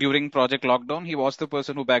during Project Lockdown, he was the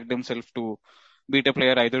person who backed himself to beat a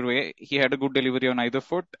player either way. He had a good delivery on either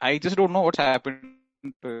foot. I just don't know what's happened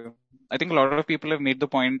to him. I think a lot of people have made the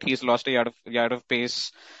point he's lost a yard of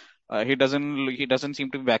pace. He doesn't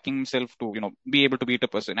seem to be backing himself to be able to beat a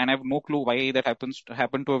person, and I have no clue why that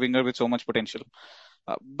happen to a winger with so much potential.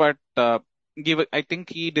 But I think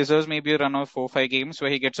he deserves maybe a run of 4-5 games where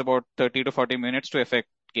he gets about 30 to 40 minutes to affect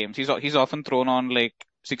games. He's often thrown on like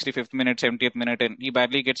 65th minute, 70th minute, and he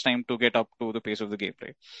badly gets time to get up to the pace of the game,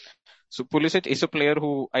 right? So Pulisic is a player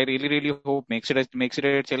who I really, really hope makes it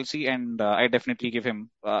at Chelsea, and I definitely give him.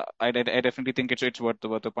 I definitely think it's worth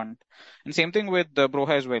a punt. And same thing with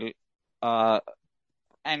Broha as well.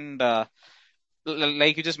 And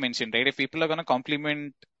like you just mentioned, right? If people are going to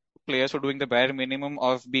compliment players for doing the bare minimum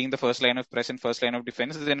of being the first line of press and first line of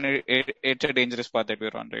defense, then it's a dangerous path that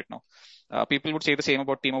we're on right now. People would say the same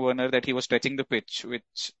about Timo Werner, that he was stretching the pitch,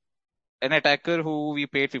 which an attacker who we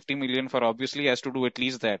paid 50 million for obviously has to do at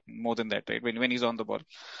least that, more than that, right? When he's on the ball.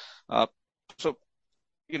 So,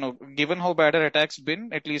 given how bad our attack's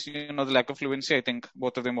been, at least, the lack of fluency, I think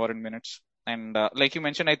both of them are in minutes. And like you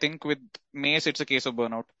mentioned, I think with Mace, it's a case of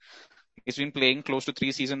burnout. He's been playing close to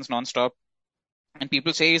 3 seasons non-stop. And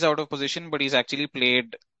people say he's out of position, but he's actually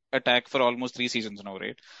played attack for almost 3 seasons now,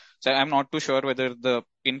 right? So I'm not too sure whether the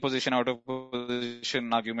in position, out of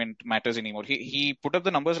position argument matters anymore. He put up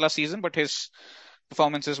the numbers last season, but his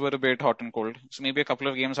performances were a bit hot and cold. So maybe a couple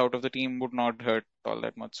of games out of the team would not hurt all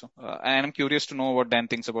that much. So, and I'm curious to know what Dan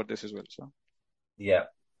thinks about this as well. So, yeah.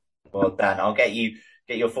 Well, Dan, I'll get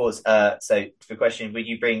your thoughts. So the question: would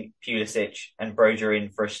you bring Pulisic and Broja in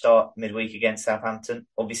for a start midweek against Southampton?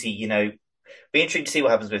 Obviously, be intrigued to see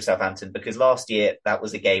what happens with Southampton, because last year that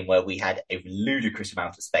was a game where we had a ludicrous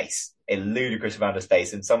amount of space, and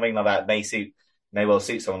something like that may well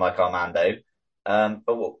suit someone like Armando, and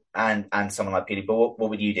someone like Puli. But what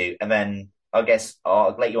would you do? And then I guess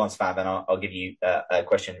I'll let you answer that, and I'll give you a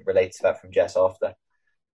question related to that from Jess after.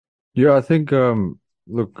 Yeah, I think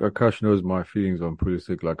look, Akash knows my feelings on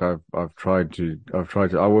Pulisic. Like I've tried to,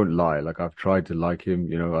 I won't lie. Like I've tried to like him.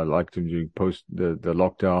 I liked him during post the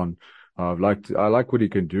lockdown. I like what he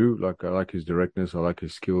can do. Like I like his directness. I like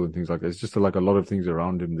his skill and things like that. It's just like a lot of things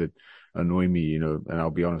around him that annoy me, and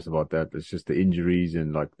I'll be honest about that. It's just the injuries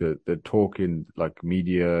and like the talk in like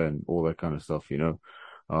media and all that kind of stuff,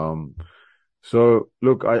 So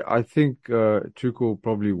look, I think Tuchel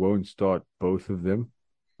probably won't start both of them.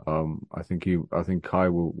 I think Kai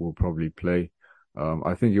will probably play.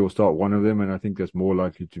 I think he will start one of them, and I think that's more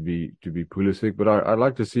likely to be Pulisic. But I'd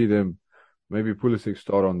like to see them, maybe Pulisic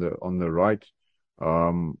start on the right,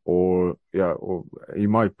 or he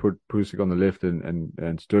might put Pulisic on the left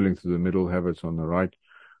and Sterling through the middle, Havertz on the right.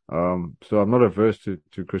 So I'm not averse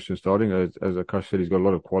to Christian starting. As Akash said, he's got a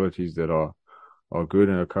lot of qualities that are good,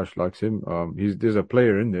 and Akash likes him. There's a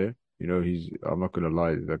player in there. I'm not going to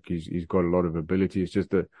lie, like he's got a lot of ability. It's just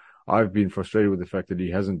that I've been frustrated with the fact that he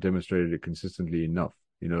hasn't demonstrated it consistently enough.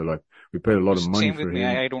 Like we paid a lot of money for him. Same with me.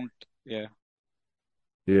 I don't. Yeah.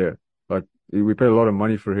 Yeah. Like we paid a lot of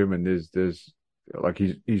money for him, and there's like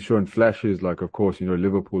he's shown flashes. Like of course,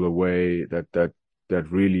 Liverpool away, that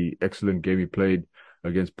really excellent game he played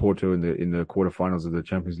against Porto in the quarterfinals of the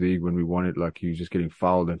Champions League when we won it. Like he was just getting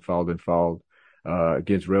fouled and fouled and fouled.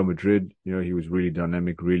 Against Real Madrid, he was really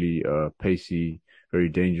dynamic, really pacey, very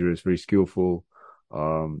dangerous, very skillful.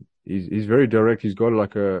 He's very direct. He's got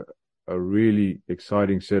like a really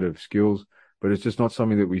exciting set of skills, but it's just not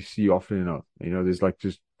something that we see often enough. There's like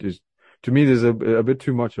to me, there's a bit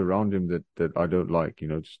too much around him that I don't like.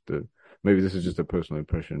 Maybe this is just a personal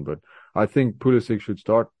impression, but I think Pulisic should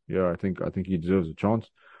start. Yeah, I think he deserves a chance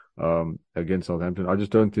against Southampton. I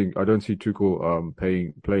don't see Tuchel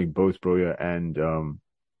playing both Broja and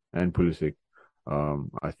Pulisic.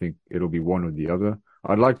 I think it'll be one or the other.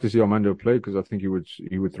 I'd like to see Armando play because I think he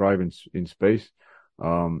would thrive in space.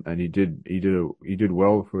 And he did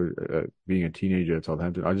well for being a teenager at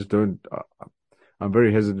Southampton. I just don't. I'm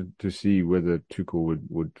very hesitant to see whether Tuchel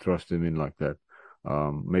would thrust him in like that.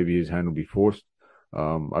 Maybe his hand will be forced.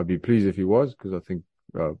 I'd be pleased if he was, because I think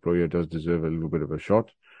Broja does deserve a little bit of a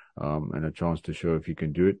shot, and a chance to show if he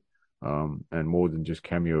can do it, and more than just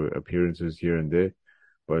cameo appearances here and there.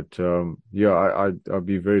 But yeah, I'd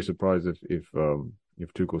be very surprised if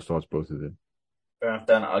Tuchel starts both of them. Fair enough,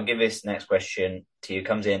 Dan. I'll give this next question to you.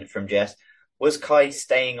 Comes in from Jess. Was Kai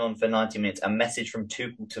staying on for 90 minutes a message from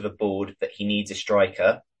Tuchel to the board that he needs a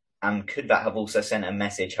striker? And could that have also sent a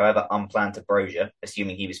message, however unplanned, to Broja,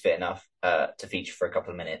 assuming he was fit enough to feature for a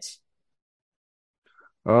couple of minutes?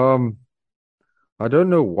 I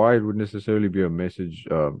don't know why it would necessarily be a message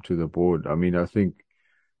to the board. I mean, I think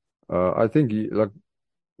like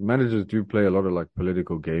managers do play a lot of like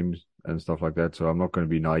political games and stuff like that. So I'm not going to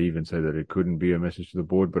be naive and say that it couldn't be a message to the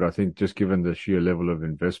board. But I think just given the sheer level of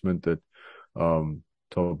investment that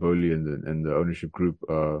Todd Bowley and the ownership group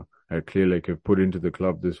at Clearlake have put into the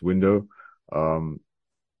club this window,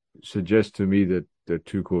 suggests to me that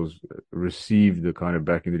Tuchel's received the kind of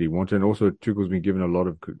backing that he wanted, and also Tuchel's been given a lot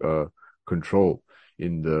of control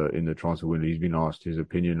in the transfer window. He's been asked his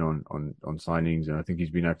opinion on signings, and I think he's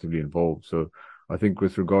been actively involved. So I think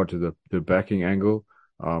with regard to the backing angle,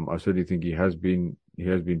 I certainly think he has been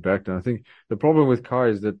backed. And I think the problem with Kai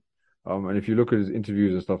is that, and if you look at his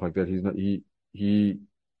interviews and stuff like that, he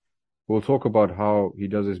will talk about how he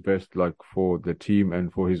does his best, like for the team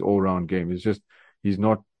and for his all round game. It's just he's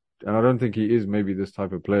not, and I don't think he is maybe this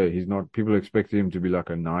type of player. He's not. People expect him to be like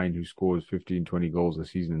a 9 who scores 15, 20 goals a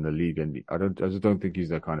season in the league, and I just don't think he's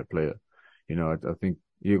that kind of player. You know, I think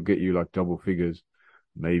he'll get you like double figures,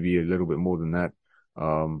 maybe a little bit more than that.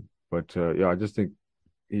 But yeah, I just think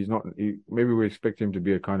he's not. Maybe we expect him to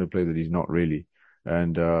be a kind of player that he's not really.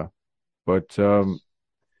 And but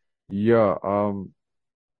yeah.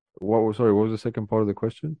 Sorry, what was the second part of the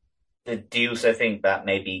question? Do you also think that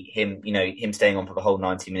maybe him staying on for the whole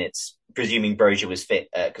 90 minutes, presuming Broja was fit,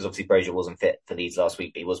 because obviously Broja wasn't fit for Leeds last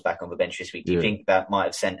week, but he was back on the bench this week. Do you think that might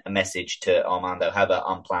have sent a message to Armando, however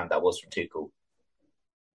unplanned that was from Tuchel?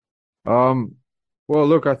 Well,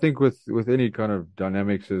 look, I think with any kind of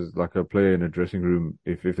dynamics as like a player in a dressing room,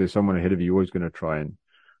 if there's someone ahead of you, you're always going to try and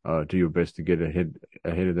do your best to get ahead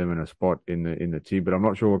of them in a spot in the team. But I'm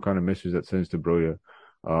not sure what kind of message that sends to Broja,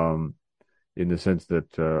 in the sense that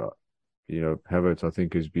Havertz, I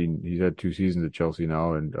think, he's had 2 seasons at Chelsea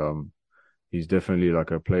now, and he's definitely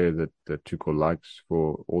like a player that Tuchel likes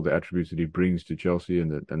for all the attributes that he brings to Chelsea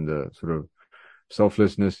and the sort of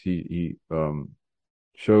selflessness he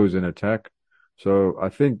shows in attack. So I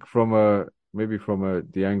think maybe from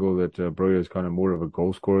the angle that Broja is kind of more of a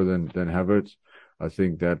goal scorer than Havertz, I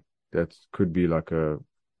think that could be like a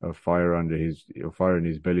fire in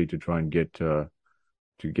his belly to try and get a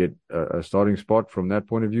starting spot from that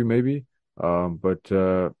point of view, maybe. But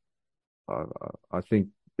I think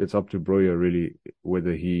it's up to Broja really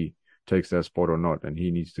whether he takes that spot or not, and he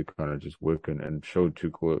needs to kind of just work and show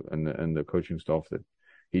Tuchel and the coaching staff that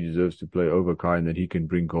he deserves to play over Kai, and that he can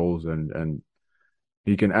bring goals and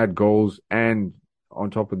he can add goals and on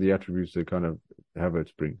top of the attributes that kind of Havertz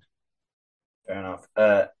brings. Fair enough.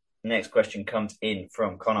 Next question comes in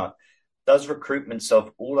from Connor. Does recruitment solve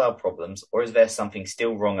all our problems, or is there something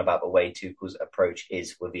still wrong about the way Tuchel's approach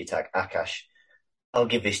is with the attack? Akash, I'll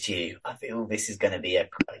give this to you. I feel this is going to be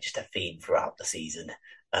just a theme throughout the season.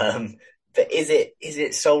 But is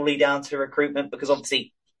it solely down to recruitment? Because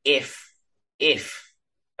obviously, if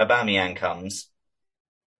Aubameyang comes,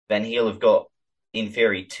 then he'll have got, in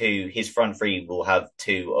theory, his front three will have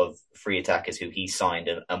 2 of 3 attackers who he signed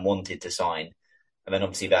and wanted to sign. And then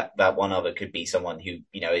obviously that one other could be someone who,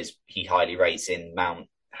 he highly rates in Mount,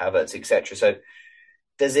 Havertz, etc. So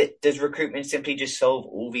does recruitment simply just solve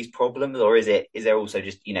all these problems, or is there also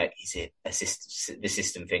just, is it the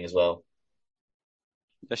system thing as well?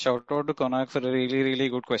 The shout out to Konak for a really, really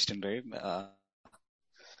good question, right?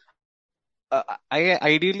 I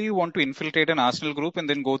ideally want to infiltrate an Arsenal group and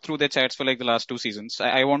then go through their chats for like the last 2 seasons.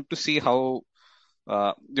 I want to see how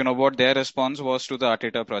what their response was to the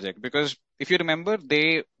Arteta project. Because if you remember,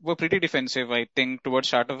 they were pretty defensive, I think, towards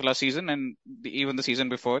start of last season and even the season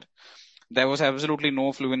before. There was absolutely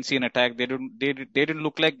no fluency in attack. They didn't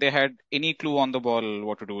look like they had any clue on the ball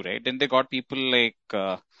what to do, right? Then they got people like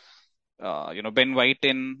Ben White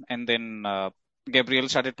in, and then Gabriel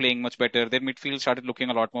started playing much better. Their midfield started looking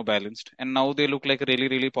a lot more balanced, and now they look like a really,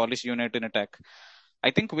 really polished unit in attack.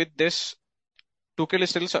 I think with this, Tuchel is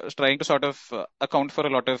still trying to sort of account for a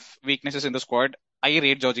lot of weaknesses in the squad. I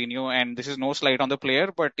rate Jorginho, and this is no slight on the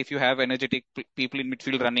player, but if you have energetic people in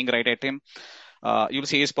midfield running right at him, you'll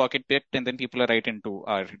see his pocket picked, and then people are right into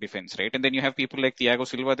our defense, right? And then you have people like Thiago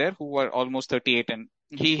Silva there who are almost 38, and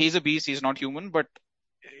he's a beast. He's not human, but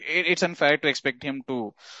it's unfair to expect him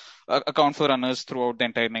to account for runners throughout the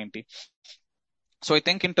entire 90. So I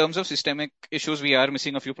think in terms of systemic issues, we are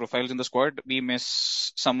missing a few profiles in the squad. We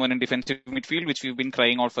miss someone in defensive midfield, which we've been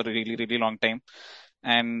crying out for a really, really long time.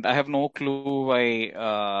 And I have no clue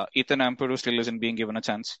why Ethan Ampadu still isn't being given a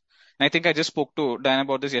chance. And I think I just spoke to Dan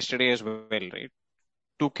about this yesterday as well, right?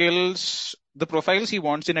 Tuchel's the profiles he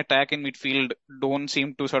wants in attack and midfield don't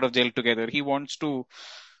seem to sort of gel together. He wants to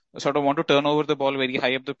sort of want to turn over the ball very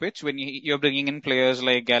high up the pitch when you're bringing in players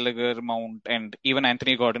like Gallagher, Mount, and even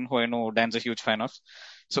Anthony Gordon, who I know Dan's a huge fan of.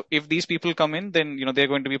 So if these people come in, then they're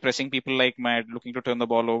going to be pressing people like mad, looking to turn the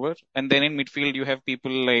ball over. And then in midfield, you have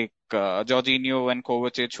people like Jorginho and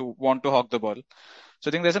Kovacic who want to hog the ball. So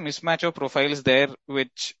I think there's a mismatch of profiles there,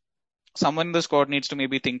 which someone in the squad needs to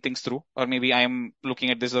maybe think things through, or maybe I'm looking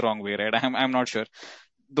at this the wrong way, right? I'm not sure.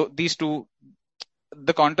 These two,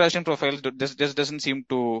 the contrast in profiles just doesn't seem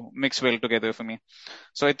to mix well together for me.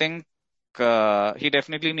 So I think he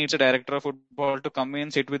definitely needs a director of football to come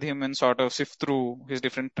in, sit with him, and sort of sift through his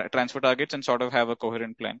different transfer targets and sort of have a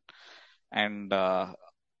coherent plan. And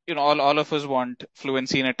all of us want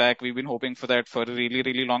fluency in attack. We've been hoping for that for a really,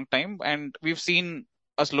 really long time, and we've seen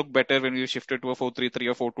us look better when we shifted to a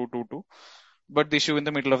 4-3-3 or 4-2-2-2. But the issue in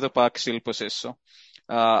the middle of the park still persists. So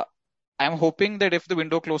I'm hoping that if the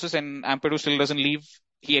window closes and Ampadu still doesn't leave,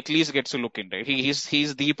 he at least gets a look in, right?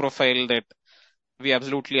 He's the profile that we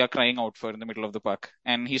absolutely are crying out for in the middle of the park,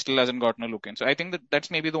 and he still hasn't gotten a look in. So I think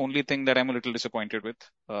that's maybe the only thing that I'm a little disappointed with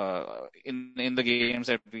in the games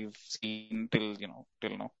that we've seen till now.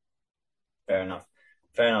 Fair enough.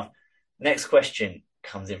 Next question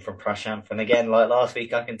comes in from Prashant, and again, like last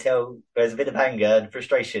week, I can tell there's a bit of anger and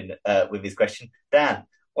frustration with his question. Dan,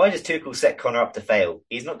 why does Tuchel set Connor up to fail?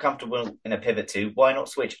 He's not comfortable in a pivot two. Why not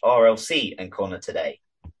switch RLC and Connor today?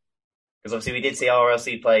 Because obviously we did see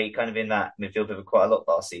RLC play kind of in that midfield pivot quite a lot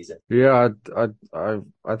last season. Yeah, I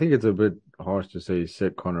think it's a bit harsh to say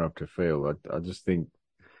set Connor up to fail. I just think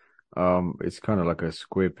it's kind of like a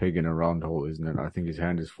square peg in a round hole, isn't it? I think his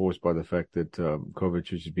hand is forced by the fact that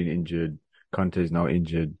Kovacic has been injured, Kante is now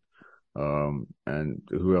injured, and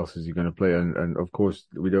who else is he going to play? And of course,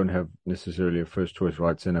 we don't have necessarily a first choice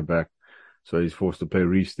right centre back, so he's forced to play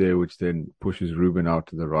Reece there, which then pushes Ruben out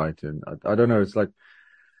to the right. And I don't know, it's like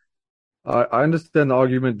I understand the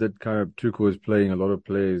argument that kind of Tuchel is playing a lot of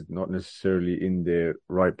players not necessarily in their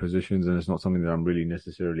right positions, and it's not something that I'm really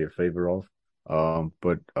necessarily a favor of.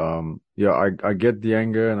 But yeah, I get the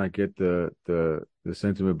anger and I get the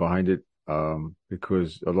sentiment behind it.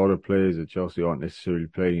 Because a lot of players at Chelsea aren't necessarily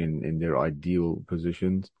playing in their ideal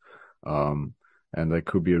positions. And that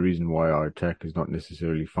could be a reason why our attack is not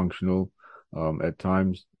necessarily functional, at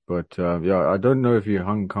times. But yeah, I don't know if he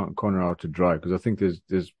hung Connor out to dry, because I think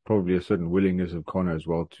there's probably a certain willingness of Connor as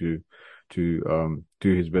well to do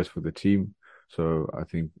his best for the team. So I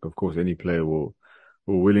think, of course, any player will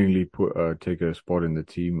willingly take a spot in the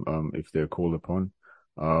team if they're called upon.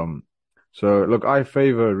 So look, I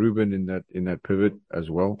favor Ruben in that pivot as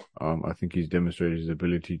well. I think he's demonstrated his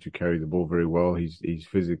ability to carry the ball very well. He's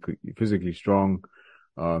physically strong.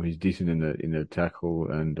 He's decent in the tackle,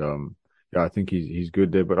 and yeah, I think he's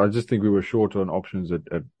good there. But I just think we were short on options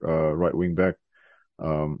at right wing back.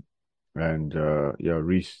 Yeah,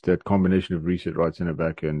 Reece, that combination of Reece at right centre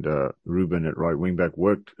back and Ruben at right wing back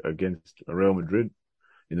worked against Real Madrid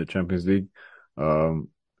in the Champions League.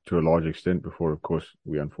 To a large extent before, of course,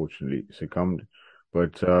 we unfortunately succumbed.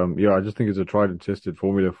 But yeah, I just think it's a tried and tested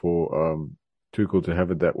formula for Tuchel to have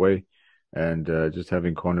it that way. And just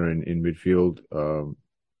having Connor in midfield,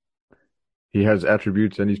 he has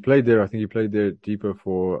attributes, and he's played there. I think he played there deeper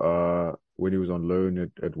for when he was on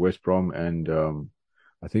loan at West Brom, and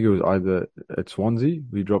I think it was either at Swansea.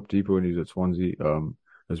 He dropped deeper when he was at Swansea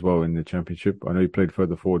as well in the Championship. I know he played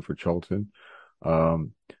further forward for Charlton.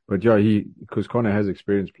 But yeah, because Connor has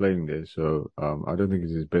experience playing there, so I don't think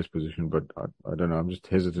it's his best position, but I don't know. I'm just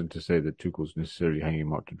hesitant to say that Tuchel's necessarily hanging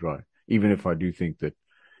him out to dry, even if I do think that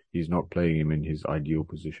he's not playing him in his ideal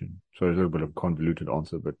position. So it's a little bit of a convoluted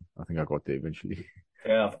answer, but I think I got there eventually.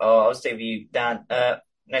 Fair enough. I'll stay with you, Dan.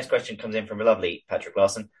 Next question comes in from a lovely Patrick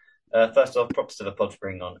Larson. First off, props to the pod for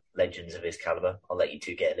bringing on legends of his caliber. I'll let you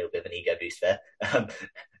two get a little bit of an ego boost there.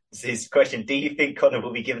 His question: do you think Connor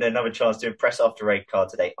will be given another chance to impress after red card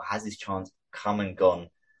today, or has his chance come and gone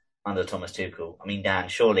under Thomas Tuchel? I mean, Dan,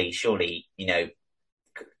 surely, with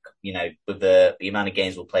the amount of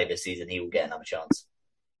games we'll play this season, he will get another chance.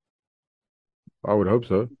 I would hope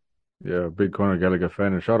so. Yeah, big Conor Gallagher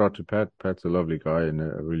fan, and shout out to Pat. Pat's a lovely guy and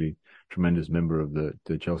a really tremendous member of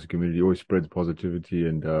the Chelsea community. He always spreads positivity,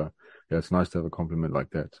 and yeah, it's nice to have a compliment like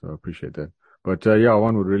that. So I appreciate that. But yeah,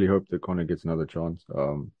 one would really hope that Connor gets another chance.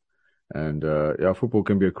 And yeah, football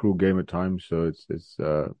can be a cruel game at times, so it's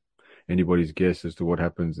anybody's guess as to what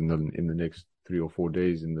happens in the next 3 or 4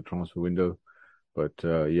 days in the transfer window. But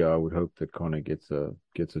yeah, I would hope that Connor gets a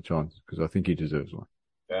chance because I think he deserves one.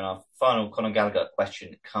 Fair enough. Final Conor Gallagher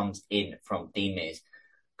question comes in from Dean Mears.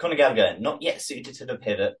 Conor Gallagher, not yet suited to the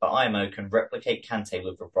pivot, but IMO can replicate Kante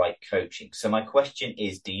with the right coaching. So my question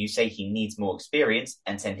is, do you say he needs more experience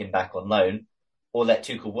and send him back on loan, or let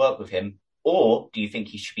Tuchel work with him? Or do you think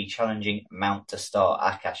he should be challenging Mount to start?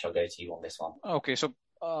 Akash, I'll go to you on this one. Okay, so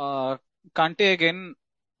Kante again,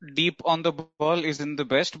 deep on the ball isn't the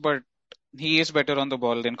best, but he is better on the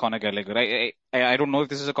ball than Conor Gallagher. I don't know if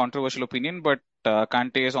this is a controversial opinion, but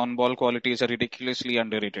Kante's on-ball qualities are ridiculously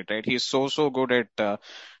underrated, right? He's so good at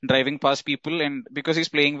driving past people, and because he's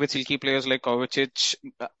playing with silky players like Kovacic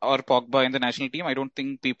or Pogba in the national team, I don't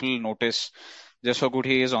think people notice just how good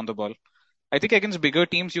he is on the ball. I think against bigger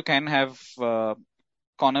teams, you can have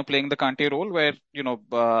Connor playing the Kante role where,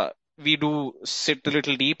 we do sit a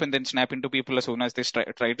little deep and then snap into people as soon as they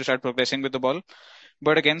try to start progressing with the ball.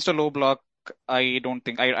 But against a low block, I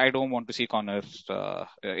don't want to see Connor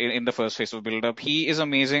in the first phase of build-up. He is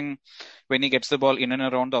amazing when he gets the ball in and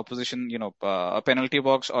around the opposition, a penalty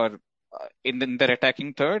box or in their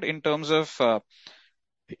attacking third in terms of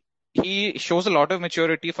he shows a lot of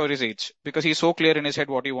maturity for his age because he's so clear in his head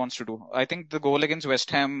what he wants to do. I think the goal against West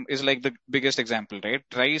Ham is like the biggest example, right?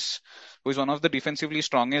 Rice, who is one of the defensively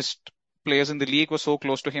strongest players in the league, was so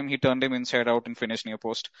close to him, he turned him inside out and finished near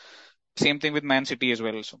post. Same thing with Man City as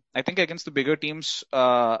well. So I think against the bigger teams,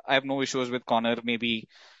 I have no issues with Connor maybe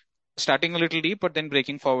starting a little deep, but then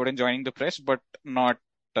breaking forward and joining the press, but not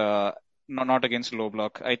against low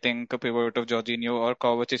block. I think a pivot of Jorginho or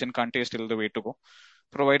Kovacic and Kante is still the way to go,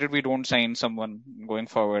 provided we don't sign someone going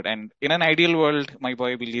forward. And in an ideal world, my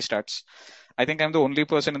boy Billy starts. I think I'm the only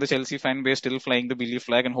person in the Chelsea fan base still flying the Billy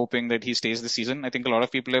flag and hoping that he stays this season. I think a lot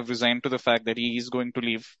of people have resigned to the fact that he is going to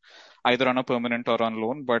leave either on a permanent or on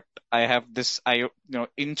loan. But I have this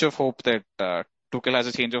inch of hope that Tuchel has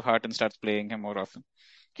a change of heart and starts playing him more often.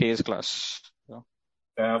 He is class. So.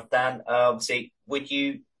 Fair enough, Dan. Obviously, would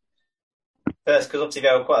you first, because obviously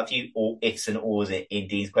there were quite a few ifs and ors in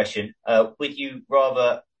Dean's question. Would you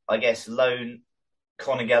rather, I guess, loan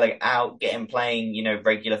Conor Gallagher out, get him playing,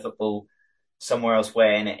 regular football somewhere else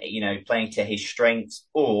where, playing to his strengths?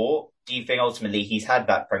 Or do you think ultimately he's had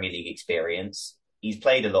that Premier League experience, he's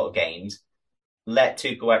played a lot of games, let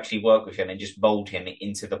Tuchel actually work with him and just mould him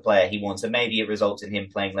into the player he wants? And maybe it results in him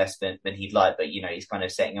playing less than he'd like, but, he's kind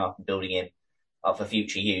of setting up and building him up for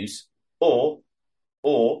future use. Or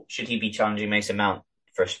should he be challenging Mason Mount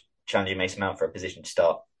for a position to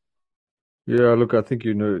start? Yeah, look, I think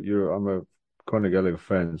I'm a Conor Gallagher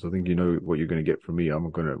fan, so I think you know what you're going to get from me. I'm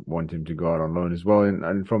going to want him to go out on loan as well,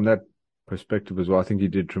 and from that perspective as well, I think he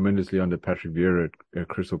did tremendously under Patrick Vieira at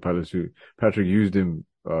Crystal Palace. Who Patrick used him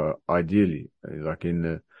ideally, like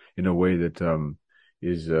in a way that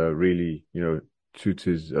is really suits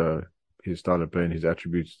his style of play and his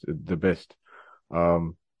attributes the best.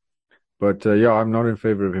 But yeah, I'm not in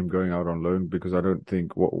favor of him going out on loan because I don't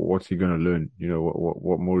think what's he going to learn?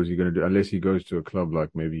 What more is he going to do unless he goes to a club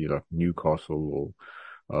like maybe like Newcastle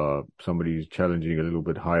or somebody who's challenging a little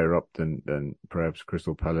bit higher up than perhaps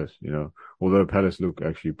Crystal Palace. Although Palace look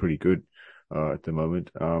actually pretty good at the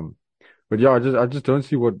moment. But yeah, I just don't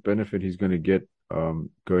see what benefit he's going to get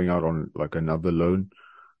going out on like another loan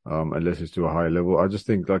unless it's to a higher level. I just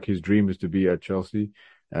think like his dream is to be at Chelsea.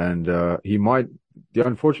 And he might. The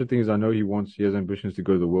unfortunate thing is, I know he has ambitions to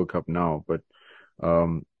go to the World Cup now. But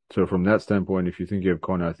so from that standpoint, if you think you have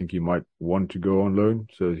Connor, I think he might want to go on loan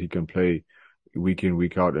so he can play week in,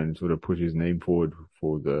 week out, and sort of push his name forward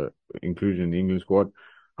for the inclusion in the England squad.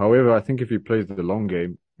 However, I think if he plays the long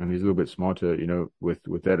game and he's a little bit smarter,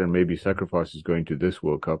 with that, and maybe sacrifices going to this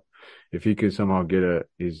World Cup, if he can somehow get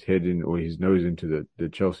his head in or his nose into the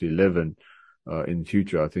Chelsea 11. In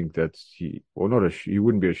future, I think he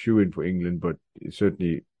wouldn't be a shoo-in for England, but it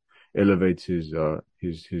certainly elevates his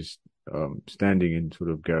standing in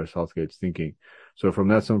sort of Gareth Southgate's thinking. So from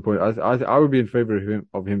that standpoint, I would be in favor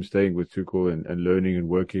of him staying with Tuchel and learning and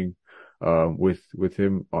working with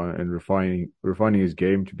him and refining his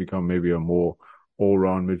game to become maybe a more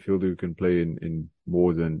all-round midfielder who can play in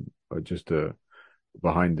more than just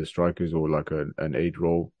behind the strikers or like an 8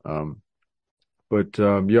 role. But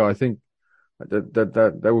yeah, I think.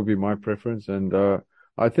 That would be my preference, and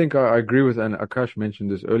I think I agree with, and Akash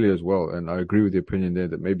mentioned this earlier as well, and I agree with the opinion there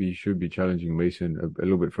that maybe he should be challenging Mason a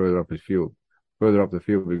little bit further up his field. further up the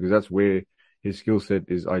field, because that's where his skill set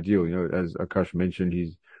is ideal. As Akash mentioned,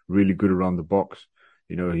 he's really good around the box.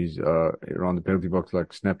 He's around the penalty box,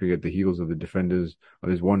 like snapping at the heels of the defenders.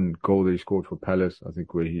 There's one goal that he scored for Palace, I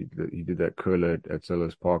think, where he did that curler at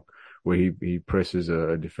Selhurst Park, where he presses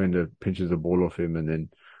a defender, pinches the ball off him, and then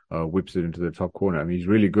whips it into the top corner. I mean, he's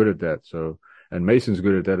really good at that. So, and Mason's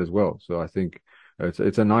good at that as well. So I think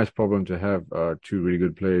it's a nice problem to have two really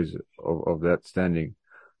good players of that standing.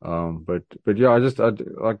 But yeah, I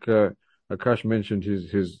like Akash mentioned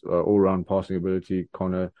his all-round passing ability.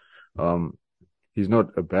 Connor, he's not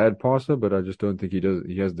a bad passer, but I just don't think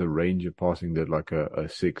he has the range of passing that like a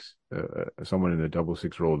six, someone in a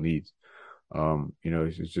 6-6 role needs.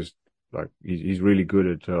 It's just like he's really good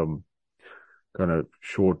at kind of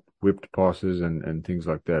short whipped passes and things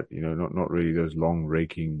like that. Not really those long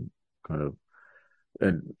raking kind of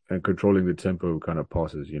and controlling the tempo kind of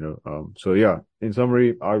passes. So yeah, in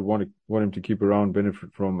summary, I want him to keep around,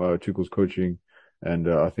 benefit from Tuchel's coaching, and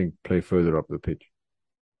I think play further up the pitch.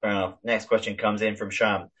 Fair enough. Next question comes in from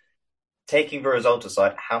Sham. Taking the result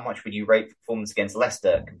aside, how much would you rate the performance against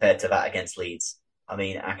Leicester compared to that against Leeds? I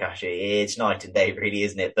mean, Akash, it's night and day, really,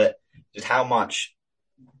 isn't it? But just how much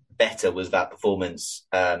better was that performance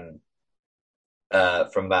from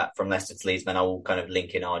Leicester to Leeds? Then I will kind of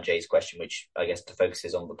link in RJ's question, which I guess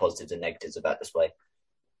focuses on the positives and negatives of that display.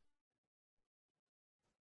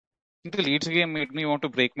 The Leeds game made me want to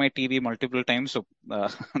break my TV multiple times. So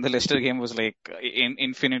the Leicester game was like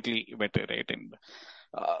infinitely better, right? And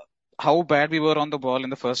how bad we were on the ball in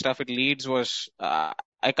the first half at Leeds was I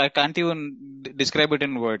can't even describe it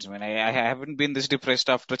in words, man. I haven't been this depressed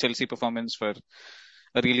after Chelsea performance for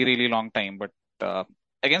a really, really long time. But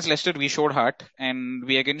against Leicester, we showed heart, and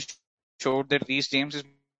we again showed that Reece James is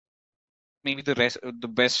maybe the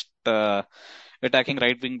best attacking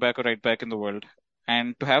right wing back or right back in the world.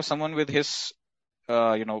 And to have someone with his,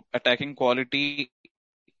 attacking quality,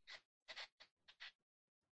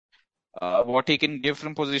 what he can give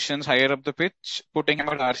from positions higher up the pitch, putting him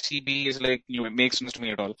at RCB is like, makes sense to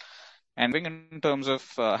me at all. And in terms of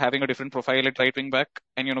having a different profile at right wing back,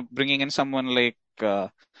 and bringing in someone like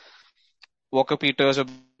Walker Peters, or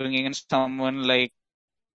bringing in someone like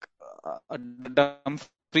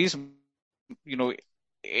Dumfries,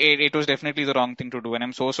 it was definitely the wrong thing to do, and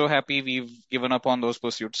I'm so happy we've given up on those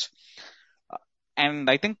pursuits. And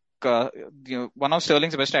I think one of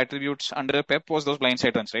Sterling's best attributes under Pep was those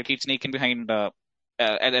blindside runs, right? He'd sneak in behind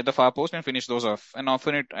at the far post and finish those off. And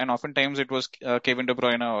oftentimes it was Kevin De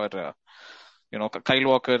Bruyne or Kyle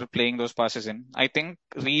Walker playing those passes in. I think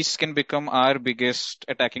Reece can become our biggest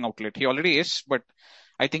attacking outlet. He already is, but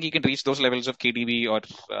I think he can reach those levels of KDB or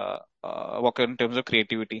Walker in terms of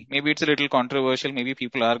creativity. Maybe it's a little controversial. Maybe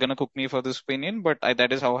people are going to cook me for this opinion, but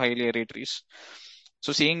that is how highly I rate Reece.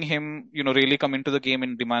 So seeing him, really come into the game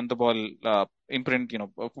and demand the ball, imprint,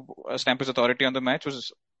 stamp his authority on the match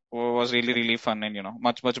was really, really fun and,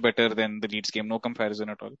 much, much better than the Leeds game. No comparison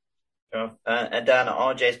at all. And Dan,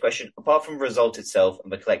 RJ's question, apart from the result itself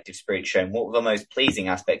and the collective spirit shown, what were the most pleasing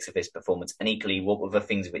aspects of his performance? And equally, what were the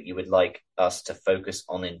things that you would like us to focus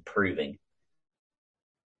on improving?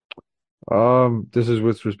 This is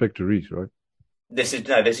with respect to Reece, right? This is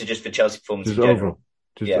just for Chelsea performance just in general.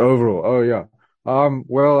 Overall. Oh yeah.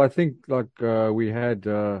 Well, I think we had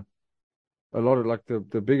a lot of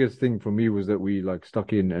the biggest thing for me was that we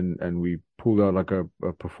stuck in and we pulled out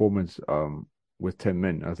a performance with 10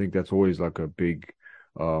 men. I think that's always a big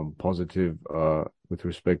positive with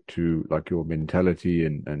respect to your mentality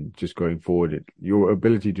and just going forward, your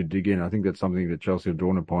ability to dig in. I think that's something that Chelsea have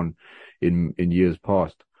drawn upon in years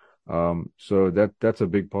past. So that's a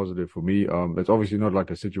big positive for me. It's obviously not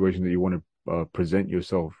a situation that you want to present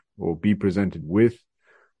yourself or be presented with,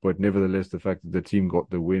 but nevertheless, the fact that the team got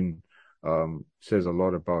the win says a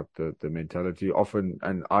lot about the mentality. Often,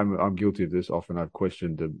 and I'm guilty of this. Often, I've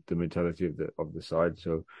questioned the mentality of the side.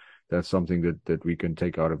 So that's something that we can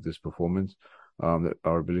take out of this performance.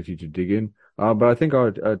 Our ability to dig in. But I think our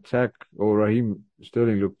attack, or Raheem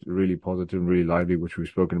Sterling, looked really positive and really lively, which we've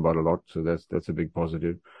spoken about a lot. So that's a big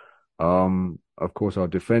positive. Of course, our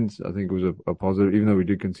defense, I think, was a positive, even though we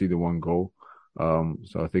did concede the one goal.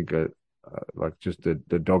 So I think just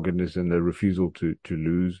the doggedness and the refusal to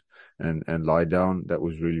lose and lie down, that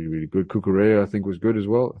was really, really good. Cucurella, I think, was good as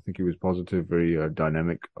well. I think he was positive, very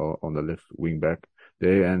dynamic on the left wing back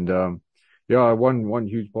there. And one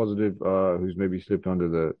huge positive who's maybe slipped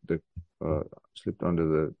under the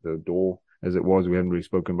door, as it was. We haven't really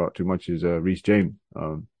spoken about too much, is Reece James.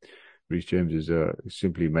 Reece James is a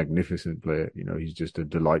simply magnificent player. He's just a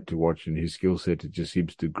delight to watch, and his skill set, it just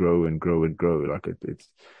seems to grow and grow and grow.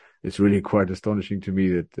 it's really quite astonishing to me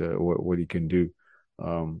that what he can do,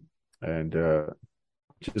 and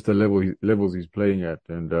just the levels he's playing at,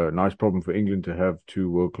 and nice problem for England to have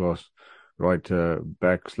two world class right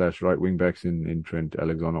back slash right wing backs in Trent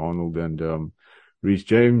Alexander-Arnold and Reece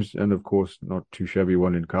James, and of course not too shabby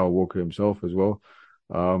one in Kyle Walker himself as well.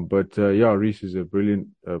 But yeah, Reece is a brilliant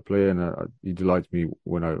player, and he delights me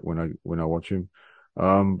when I watch him.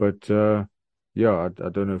 But yeah, I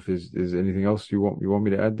don't know if there's anything else you want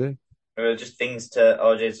me to add there. Just things to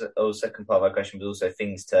RJ's second part of my question, but also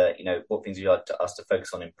things to what things you'd like us to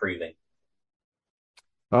focus on improving.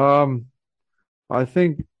 I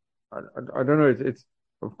think I don't know. It's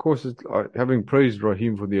of course it's having praised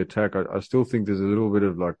Raheem for the attack. I still think there's a little bit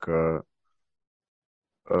of like a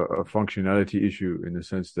functionality issue in the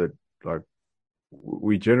sense that like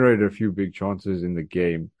we generated a few big chances in the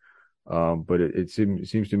game, but it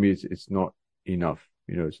seems to me it's not enough.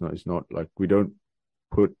 It's not like we don't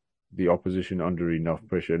put the opposition under enough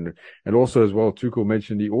pressure, and also as well, Tuchel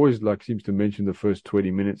mentioned he always like seems to mention the first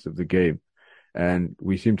 20 minutes of the game. And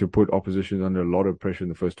we seem to put oppositions under a lot of pressure in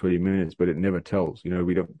the first 20 minutes, but it never tells.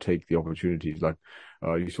 We don't take the opportunities. Like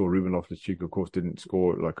you saw Ruben Loftus-Cheek, of course, didn't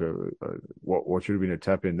score like what should have been a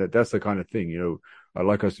tap in. That's the kind of thing. I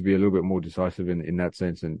like us to be a little bit more decisive in that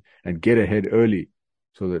sense and get ahead early,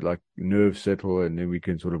 so that like nerves settle and then we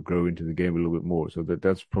can sort of grow into the game a little bit more. So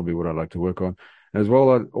that's probably what I'd like to work on as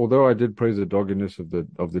well. Although I did praise the doggedness of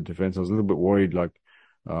the defense, I was a little bit worried like.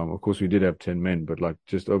 Of course, we did have 10 men, but like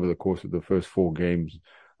just over the course of the first 4 games,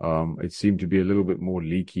 it seemed to be a little bit more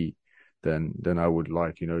leaky than I would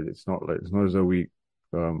like. It's not as though we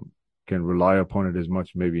can rely upon it as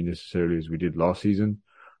much maybe necessarily as we did last season,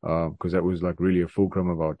 because that was like really a fulcrum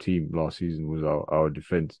of our team last season was our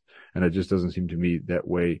defense, and it just doesn't seem to me that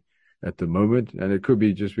way at the moment. And it could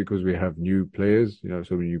be just because we have new players,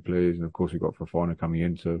 so many new players, and of course we got Fofana coming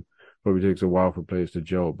in, so. Probably takes a while for players to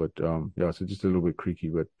gel, but yeah, so just a little bit creaky.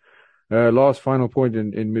 But last final point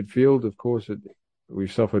in midfield, of course,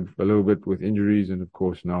 we've suffered a little bit with injuries, and of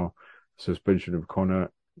course now suspension of Connor,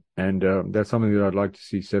 and that's something that I'd like to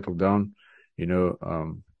see settle down.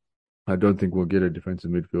 I don't think we'll get a defensive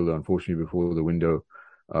midfielder, unfortunately, before the window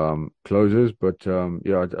closes. But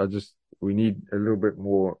yeah, we need a little bit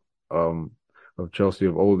more of Chelsea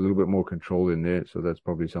of old, a little bit more control in there. So that's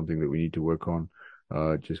probably something that we need to work on.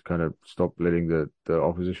 Just kind of stop letting the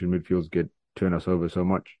opposition midfields turn us over so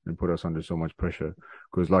much and put us under so much pressure.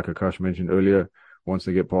 Because like Akash mentioned earlier, once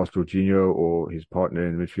they get past Jorginho or his partner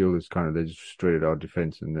in midfield, they just straight at our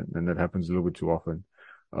defense, and that happens a little bit too often.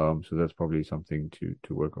 So that's probably something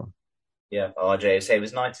to work on. Yeah, RJ, say it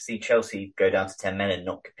was nice to see Chelsea go down to 10 men and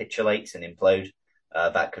not capitulate and implode.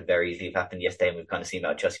 That could very easily have happened yesterday, and we've kind of seen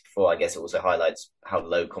that with Chelsea before. I guess it also highlights how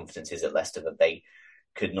low confidence is at Leicester that they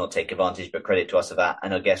could not take advantage, but credit to us for that.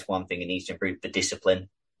 And I guess one thing it needs to improve, the discipline.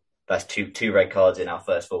 That's two red cards in our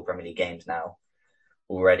first 4 Premier League games now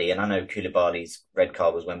already. And I know Koulibaly's red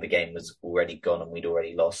card was when the game was already gone and we'd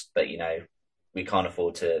already lost, but we can't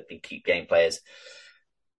afford to keep getting players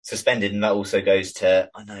suspended. And that also goes to,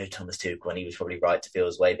 I know Thomas Tuchel, and he was probably right to feel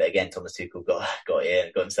his way, but again, Thomas Tuchel got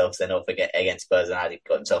himself sent off against Spurs and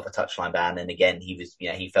got himself a touchline ban. And again, he was,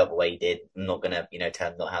 he felt the way he did. I'm not going to,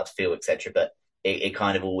 tell him not how to feel, etc. But it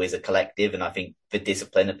kind of always a collective. And I think the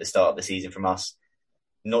discipline at the start of the season from us,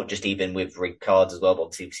 not just even with red cards as well, but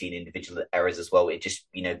obviously we've seen individual errors as well. It just,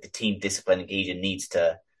 the team discipline and cohesion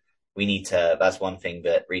that's one thing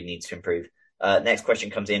that really needs to improve. Next question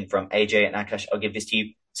comes in from AJ and Akash. I'll give this to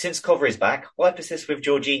you. Since Cover is back, why persist with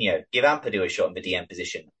Jorginho? Give Ampadu a shot in the DM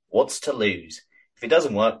position. What's to lose? If it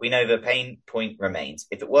doesn't work, we know the pain point remains.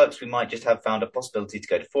 If it works, we might just have found a possibility to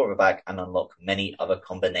go to 4 at the back and unlock many other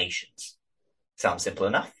combinations. Sounds simple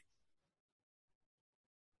enough.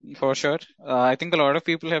 For sure. I think a lot of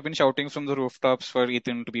people have been shouting from the rooftops for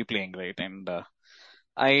Ethan to be playing, right? And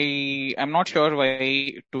I'm not sure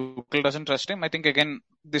why Tuchel doesn't trust him. I think, again,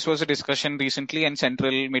 this was a discussion recently, and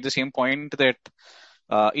Central made the same point that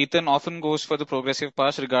Ethan often goes for the progressive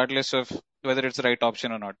pass regardless of whether it's the right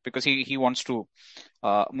option or not, because he wants to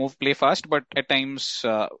play fast, but at times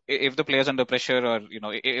if the player's under pressure or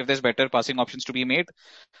if there's better passing options to be made,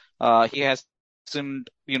 he hasn't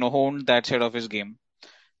honed that side of his game.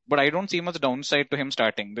 But I don't see much downside to him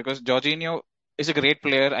starting, because Jorginho is a great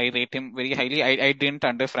player. I rate him very highly. I didn't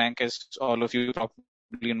under Frank, as all of you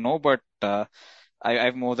probably know, but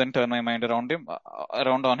I've more than turned my mind around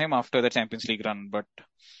on him after the Champions League run. But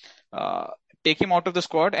take him out of the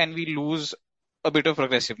squad and we lose a bit of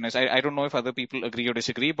progressiveness. I don't know if other people agree or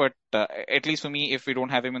disagree, but at least for me, if we don't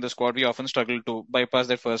have him in the squad, we often struggle to bypass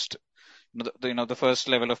that first, the first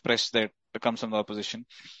level of press that comes from the opposition.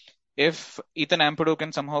 if Ethan Ampadu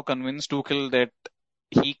can somehow convince Tuchel that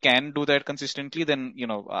he can do that consistently, then,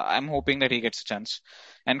 I'm hoping that he gets a chance.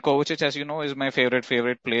 And Kovacic, as you know, is my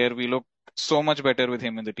favorite player. We look so much better with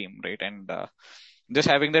him in the team, right? And just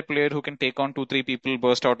having that player who can take on 2-3 people,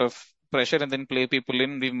 burst out of pressure, and then play people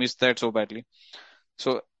in, we've missed that so badly.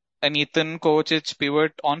 So an Ethan Kovacic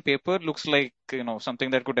pivot on paper looks like, something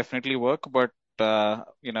that could definitely work, but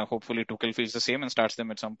hopefully Tuchel feels the same and starts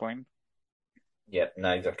them at some point. Yeah,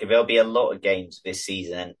 no, exactly. There'll be a lot of games this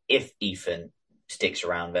season, and if Ethan sticks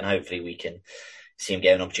around, then hopefully we can see him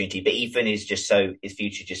get an opportunity. But Ethan is his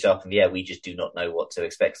future just up in the air. We just do not know what to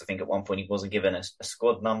expect. I think at one point he wasn't given a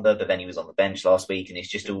squad number, but then he was on the bench last week, and it's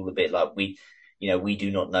just all a bit like we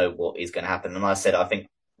do not know what is going to happen. And like I said, I think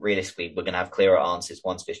realistically we're going to have clearer answers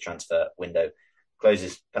once this transfer window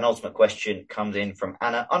closes. Penultimate question comes in from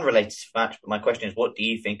Anna, unrelated to the match, but my question is, what do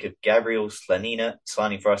you think of Gabriel Slonina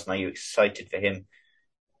signing for us, and are you excited for him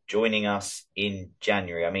joining us in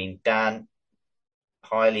January? I mean, Dan,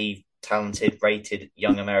 highly talented, rated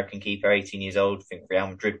young American keeper, 18 years old. I think Real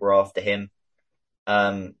Madrid were after him.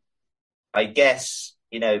 I guess,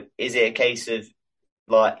 is it a case of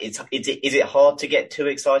is it hard to get too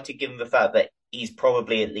excited given the fact that he's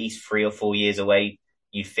probably at least 3 or 4 years away,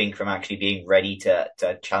 you think, from actually being ready to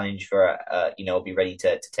challenge for be ready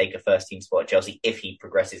to take a first team spot at Chelsea if he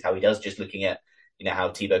progresses how he does, just looking at how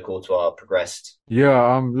Thibaut Courtois progressed?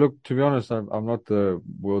 Yeah, look, to be honest, I'm not the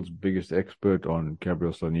world's biggest expert on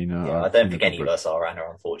Gabriel Slonina. Yeah, I don't think any of us are, Anna,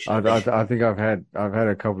 unfortunately. I think I've had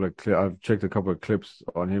a couple of I've checked a couple of clips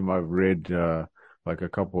on him. I've read like a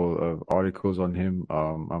couple of articles on him.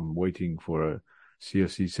 I'm waiting for a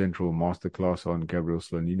CFC Central masterclass on Gabriel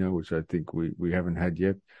Slonina, which I think we haven't had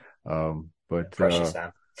yet. But no pressure,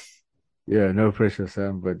 Sam. Yeah, no pressure,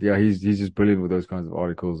 Sam. But yeah, he's just brilliant with those kinds of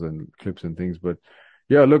articles and clips and things. But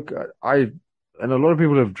yeah, look, and a lot of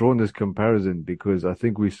people have drawn this comparison because I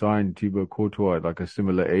think we signed Thibaut Courtois at like a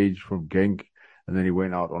similar age from Genk, and then he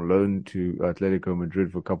went out on loan to Atletico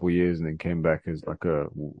Madrid for a couple of years and then came back as like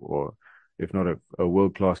or if not a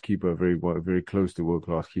world-class keeper, very close to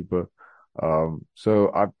world-class keeper.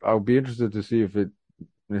 So I'll be interested to see if it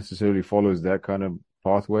necessarily follows that kind of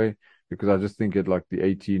pathway, because I just think at like the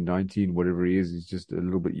 18, 19, whatever he is, he's just a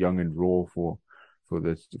little bit young and raw for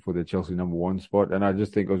the Chelsea number 1 spot. And I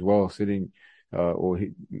just think as well,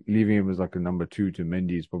 leaving him as like a number 2 to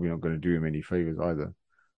Mendy is probably not going to do him any favors either.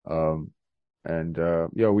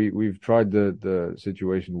 We've tried the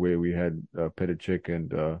situation where we had Petr Cech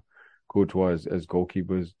and Courtois as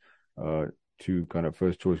goalkeepers, 2 kind of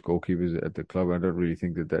first choice goalkeepers at the club. I don't really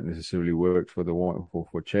think that necessarily worked for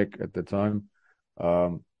Cech at the time.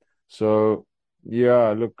 So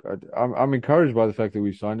yeah, look, I'm encouraged by the fact that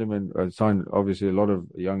we signed him and signed obviously a lot of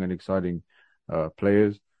young and exciting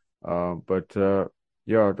players. But I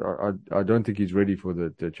don't think he's ready for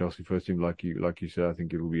the Chelsea first team like you said. I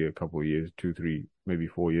think it will be a couple of years, 2, 3, maybe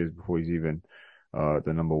 4 years before he's even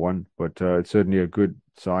the number 1. But it's certainly a good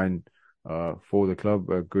sign for the club,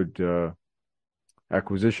 a good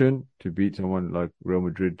acquisition to beat someone like Real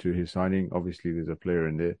Madrid to his signing. Obviously, there's a player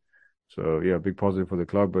in there. So yeah, big positive for the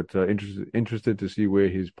club, but interested to see where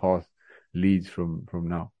his path leads from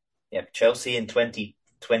now. Yeah, Chelsea in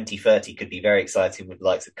 2030 could be very exciting with the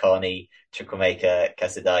likes of Carney, Chukwuemeka,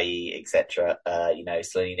 Casadei, etc.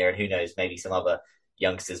 Slonina, and who knows, maybe some other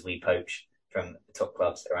youngsters we poach from the top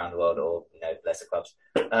clubs around the world, or lesser clubs.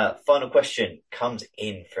 Final question comes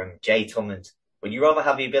in from Jay Thomas. Would you rather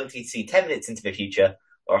have the ability to see 10 minutes into the future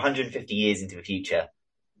or 150 years into the future?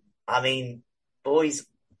 I mean, boys,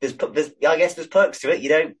 I guess there's perks to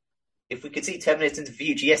it. If we could see 10 minutes into the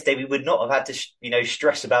future yesterday, we would not have had to,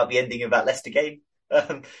 stress about the ending of that Leicester game.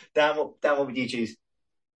 Dan, what would you choose?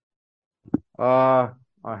 I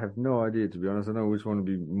have no idea, to be honest. I know which one would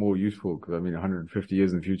be more useful, because I mean, 150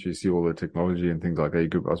 years in the future, you see all the technology and things like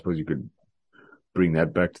that. I suppose you could bring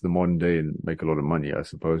that back to the modern day and make a lot of money, I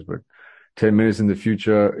suppose. But 10 minutes in the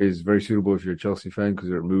future is very suitable if you're a Chelsea fan, because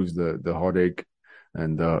it removes the heartache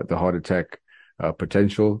and the heart attack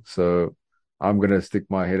potential. So I'm going to stick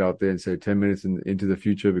my head out there and say 10 minutes into the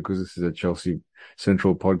future, because this is a Chelsea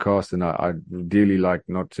Central podcast, and I'd dearly like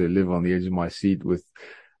not to live on the edge of my seat with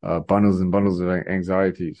bundles and bundles of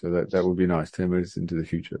anxiety. So that would be nice, 10 minutes into the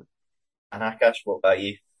future. And Akash, what about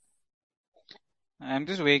you? I'm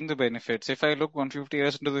just weighing the benefits. If I look 150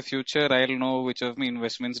 years into the future, I'll know which of my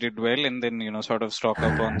investments did well, and then, sort of stock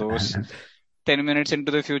up on those. 10 minutes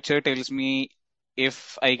into the future tells me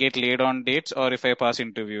if I get laid on dates or if I pass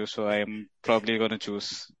interviews. So I'm probably going to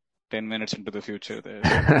choose 10 minutes into the future there.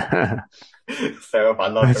 Fair enough. I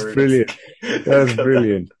love That's brilliant. That's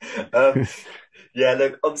brilliant. Yeah,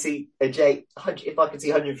 look, obviously, Jay, if I can see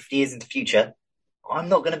 150 years into the future, I'm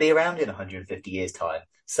not going to be around in 150 years' time.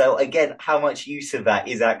 So again, how much use of that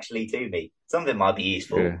is actually to me? Some of it might be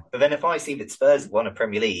useful, Yeah, but then if I see that Spurs have won a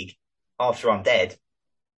Premier League after I'm dead,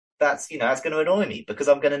 that's going to annoy me because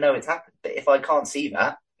I'm going to know it's happened. But if I can't see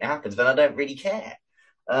that it happens, then I don't really care.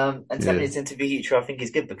 And 10 yeah, minutes into the future, I think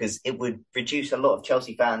is good because it would reduce a lot of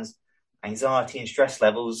Chelsea fans' anxiety and stress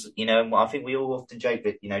levels. And I think we all often joke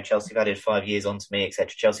that Chelsea have added 5 years onto me,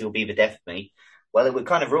 etc. Chelsea will be the death of me. Well, it would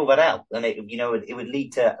kind of rule that out, and it would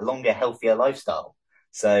lead to a longer, healthier lifestyle.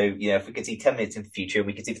 So if we could see 10 minutes in the future,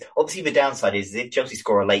 we could see. Obviously, the downside is if Chelsea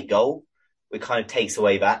score a late goal, it kind of takes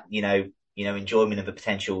away that enjoyment of the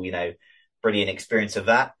potential brilliant experience of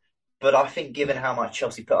that. But I think given how much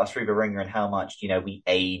Chelsea put us through the ringer and how much, we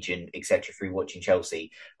age and etc. through watching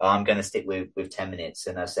Chelsea, I'm going to stick with 10 minutes.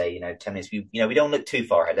 And I say, 10 minutes, we don't look too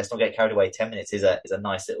far ahead. Let's not get carried away. 10 minutes is a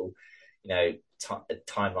nice little,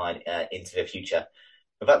 timeline into the future.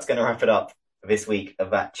 But that's going to wrap it up this week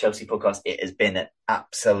of that Chelsea podcast. It has been an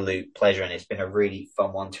absolute pleasure and it's been a really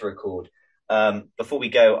fun one to record. Before we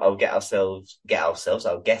go, I'll get our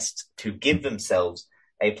guests to give themselves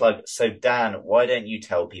a plug. So, Dan, why don't you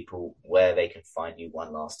tell people where they can find you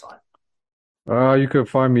one last time? You can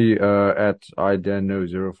find me at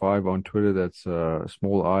iDanKnow05 on Twitter. That's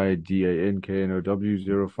small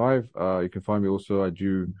IDANKNOW05. You can find me also. I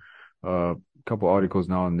do a couple articles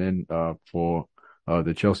now and then for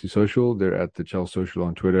the Chelsea Social. They're at the Chelsea Social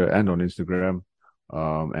on Twitter and on Instagram.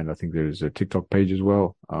 And I think there's a TikTok page as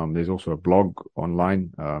well. There's also a blog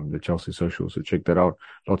online, the Chelsea Social. So check that out.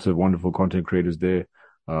 Lots of wonderful content creators there.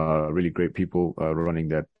 Really great people running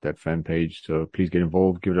that fan page. So please get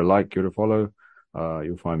involved, give it a like, give it a follow.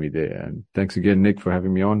 You'll find me there. And thanks again, Nick, for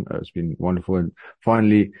having me on. It's been wonderful. And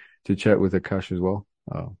finally, to chat with Akash as well.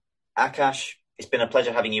 Akash, it's been a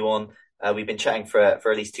pleasure having you on. We've been chatting for at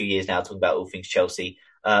least 2 years now, talking about all things Chelsea.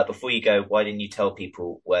 Before you go, why didn't you tell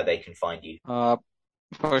people where they can find you? For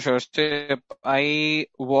sure. So, I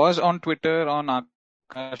was on Twitter on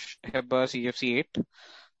Akash Hebba CFC8.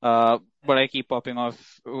 But I keep popping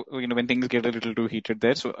off, when things get a little too heated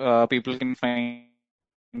there. So, people can find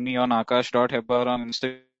me on akash.hebbar on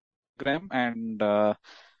Instagram, and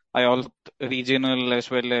I also regional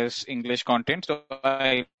as well as English content. So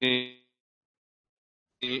I will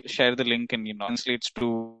share the link and translates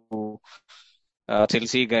to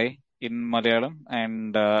Chelsea guy in Malayalam,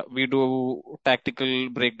 and we do tactical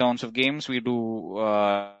breakdowns of games. We do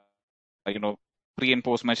pre and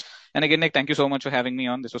post match. And again, Nick, thank you so much for having me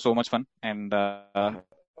on. This was so much fun and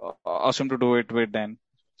awesome to do it with Dan.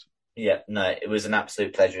 Yeah, no, it was an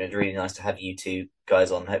absolute pleasure. It's really nice to have you two guys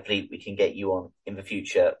on. Hopefully we can get you on in the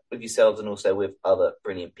future with yourselves and also with other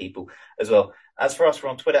brilliant people as well. As for us, we're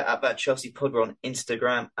on Twitter at @ChelseaPod. We're on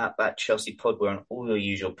Instagram at @ChelseaPod. We're on all your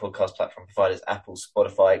usual podcast platform providers, Apple,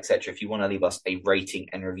 Spotify, etc. If you want to leave us a rating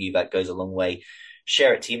and review, that goes a long way.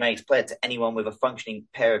 Share it to your mates. Play it to anyone with a functioning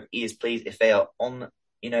pair of ears, please. If they are on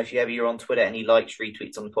if you're on Twitter, any likes,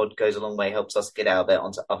 retweets on the pod goes a long way, helps us get out there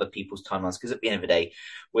onto other people's timelines. Because at the end of the day,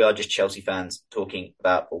 we are just Chelsea fans talking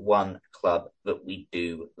about one club that we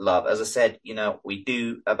do love. As I said, we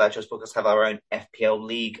do about Chelsea Podcast have our own FPL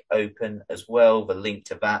league open as well. The link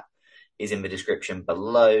to that is in the description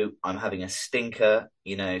below. I'm having a stinker,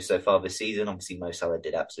 so far this season. Obviously, Mo Salah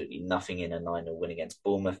did absolutely nothing in a 9-0 win against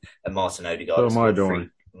Bournemouth, and Martin Odegaard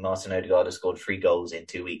has scored 3 goals in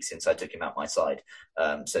 2 weeks since I took him out my side.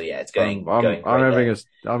 So yeah, it's going.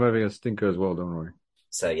 I'm having a stinker as well. Don't worry.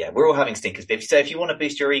 So yeah, we're all having stinkers. So if you want to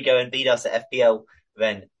boost your ego and beat us at FPL,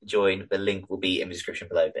 then join. The link will be in the description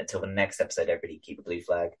below. But until the next episode, everybody keep a blue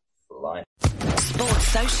flag flying. Sports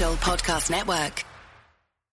Social Podcast Network.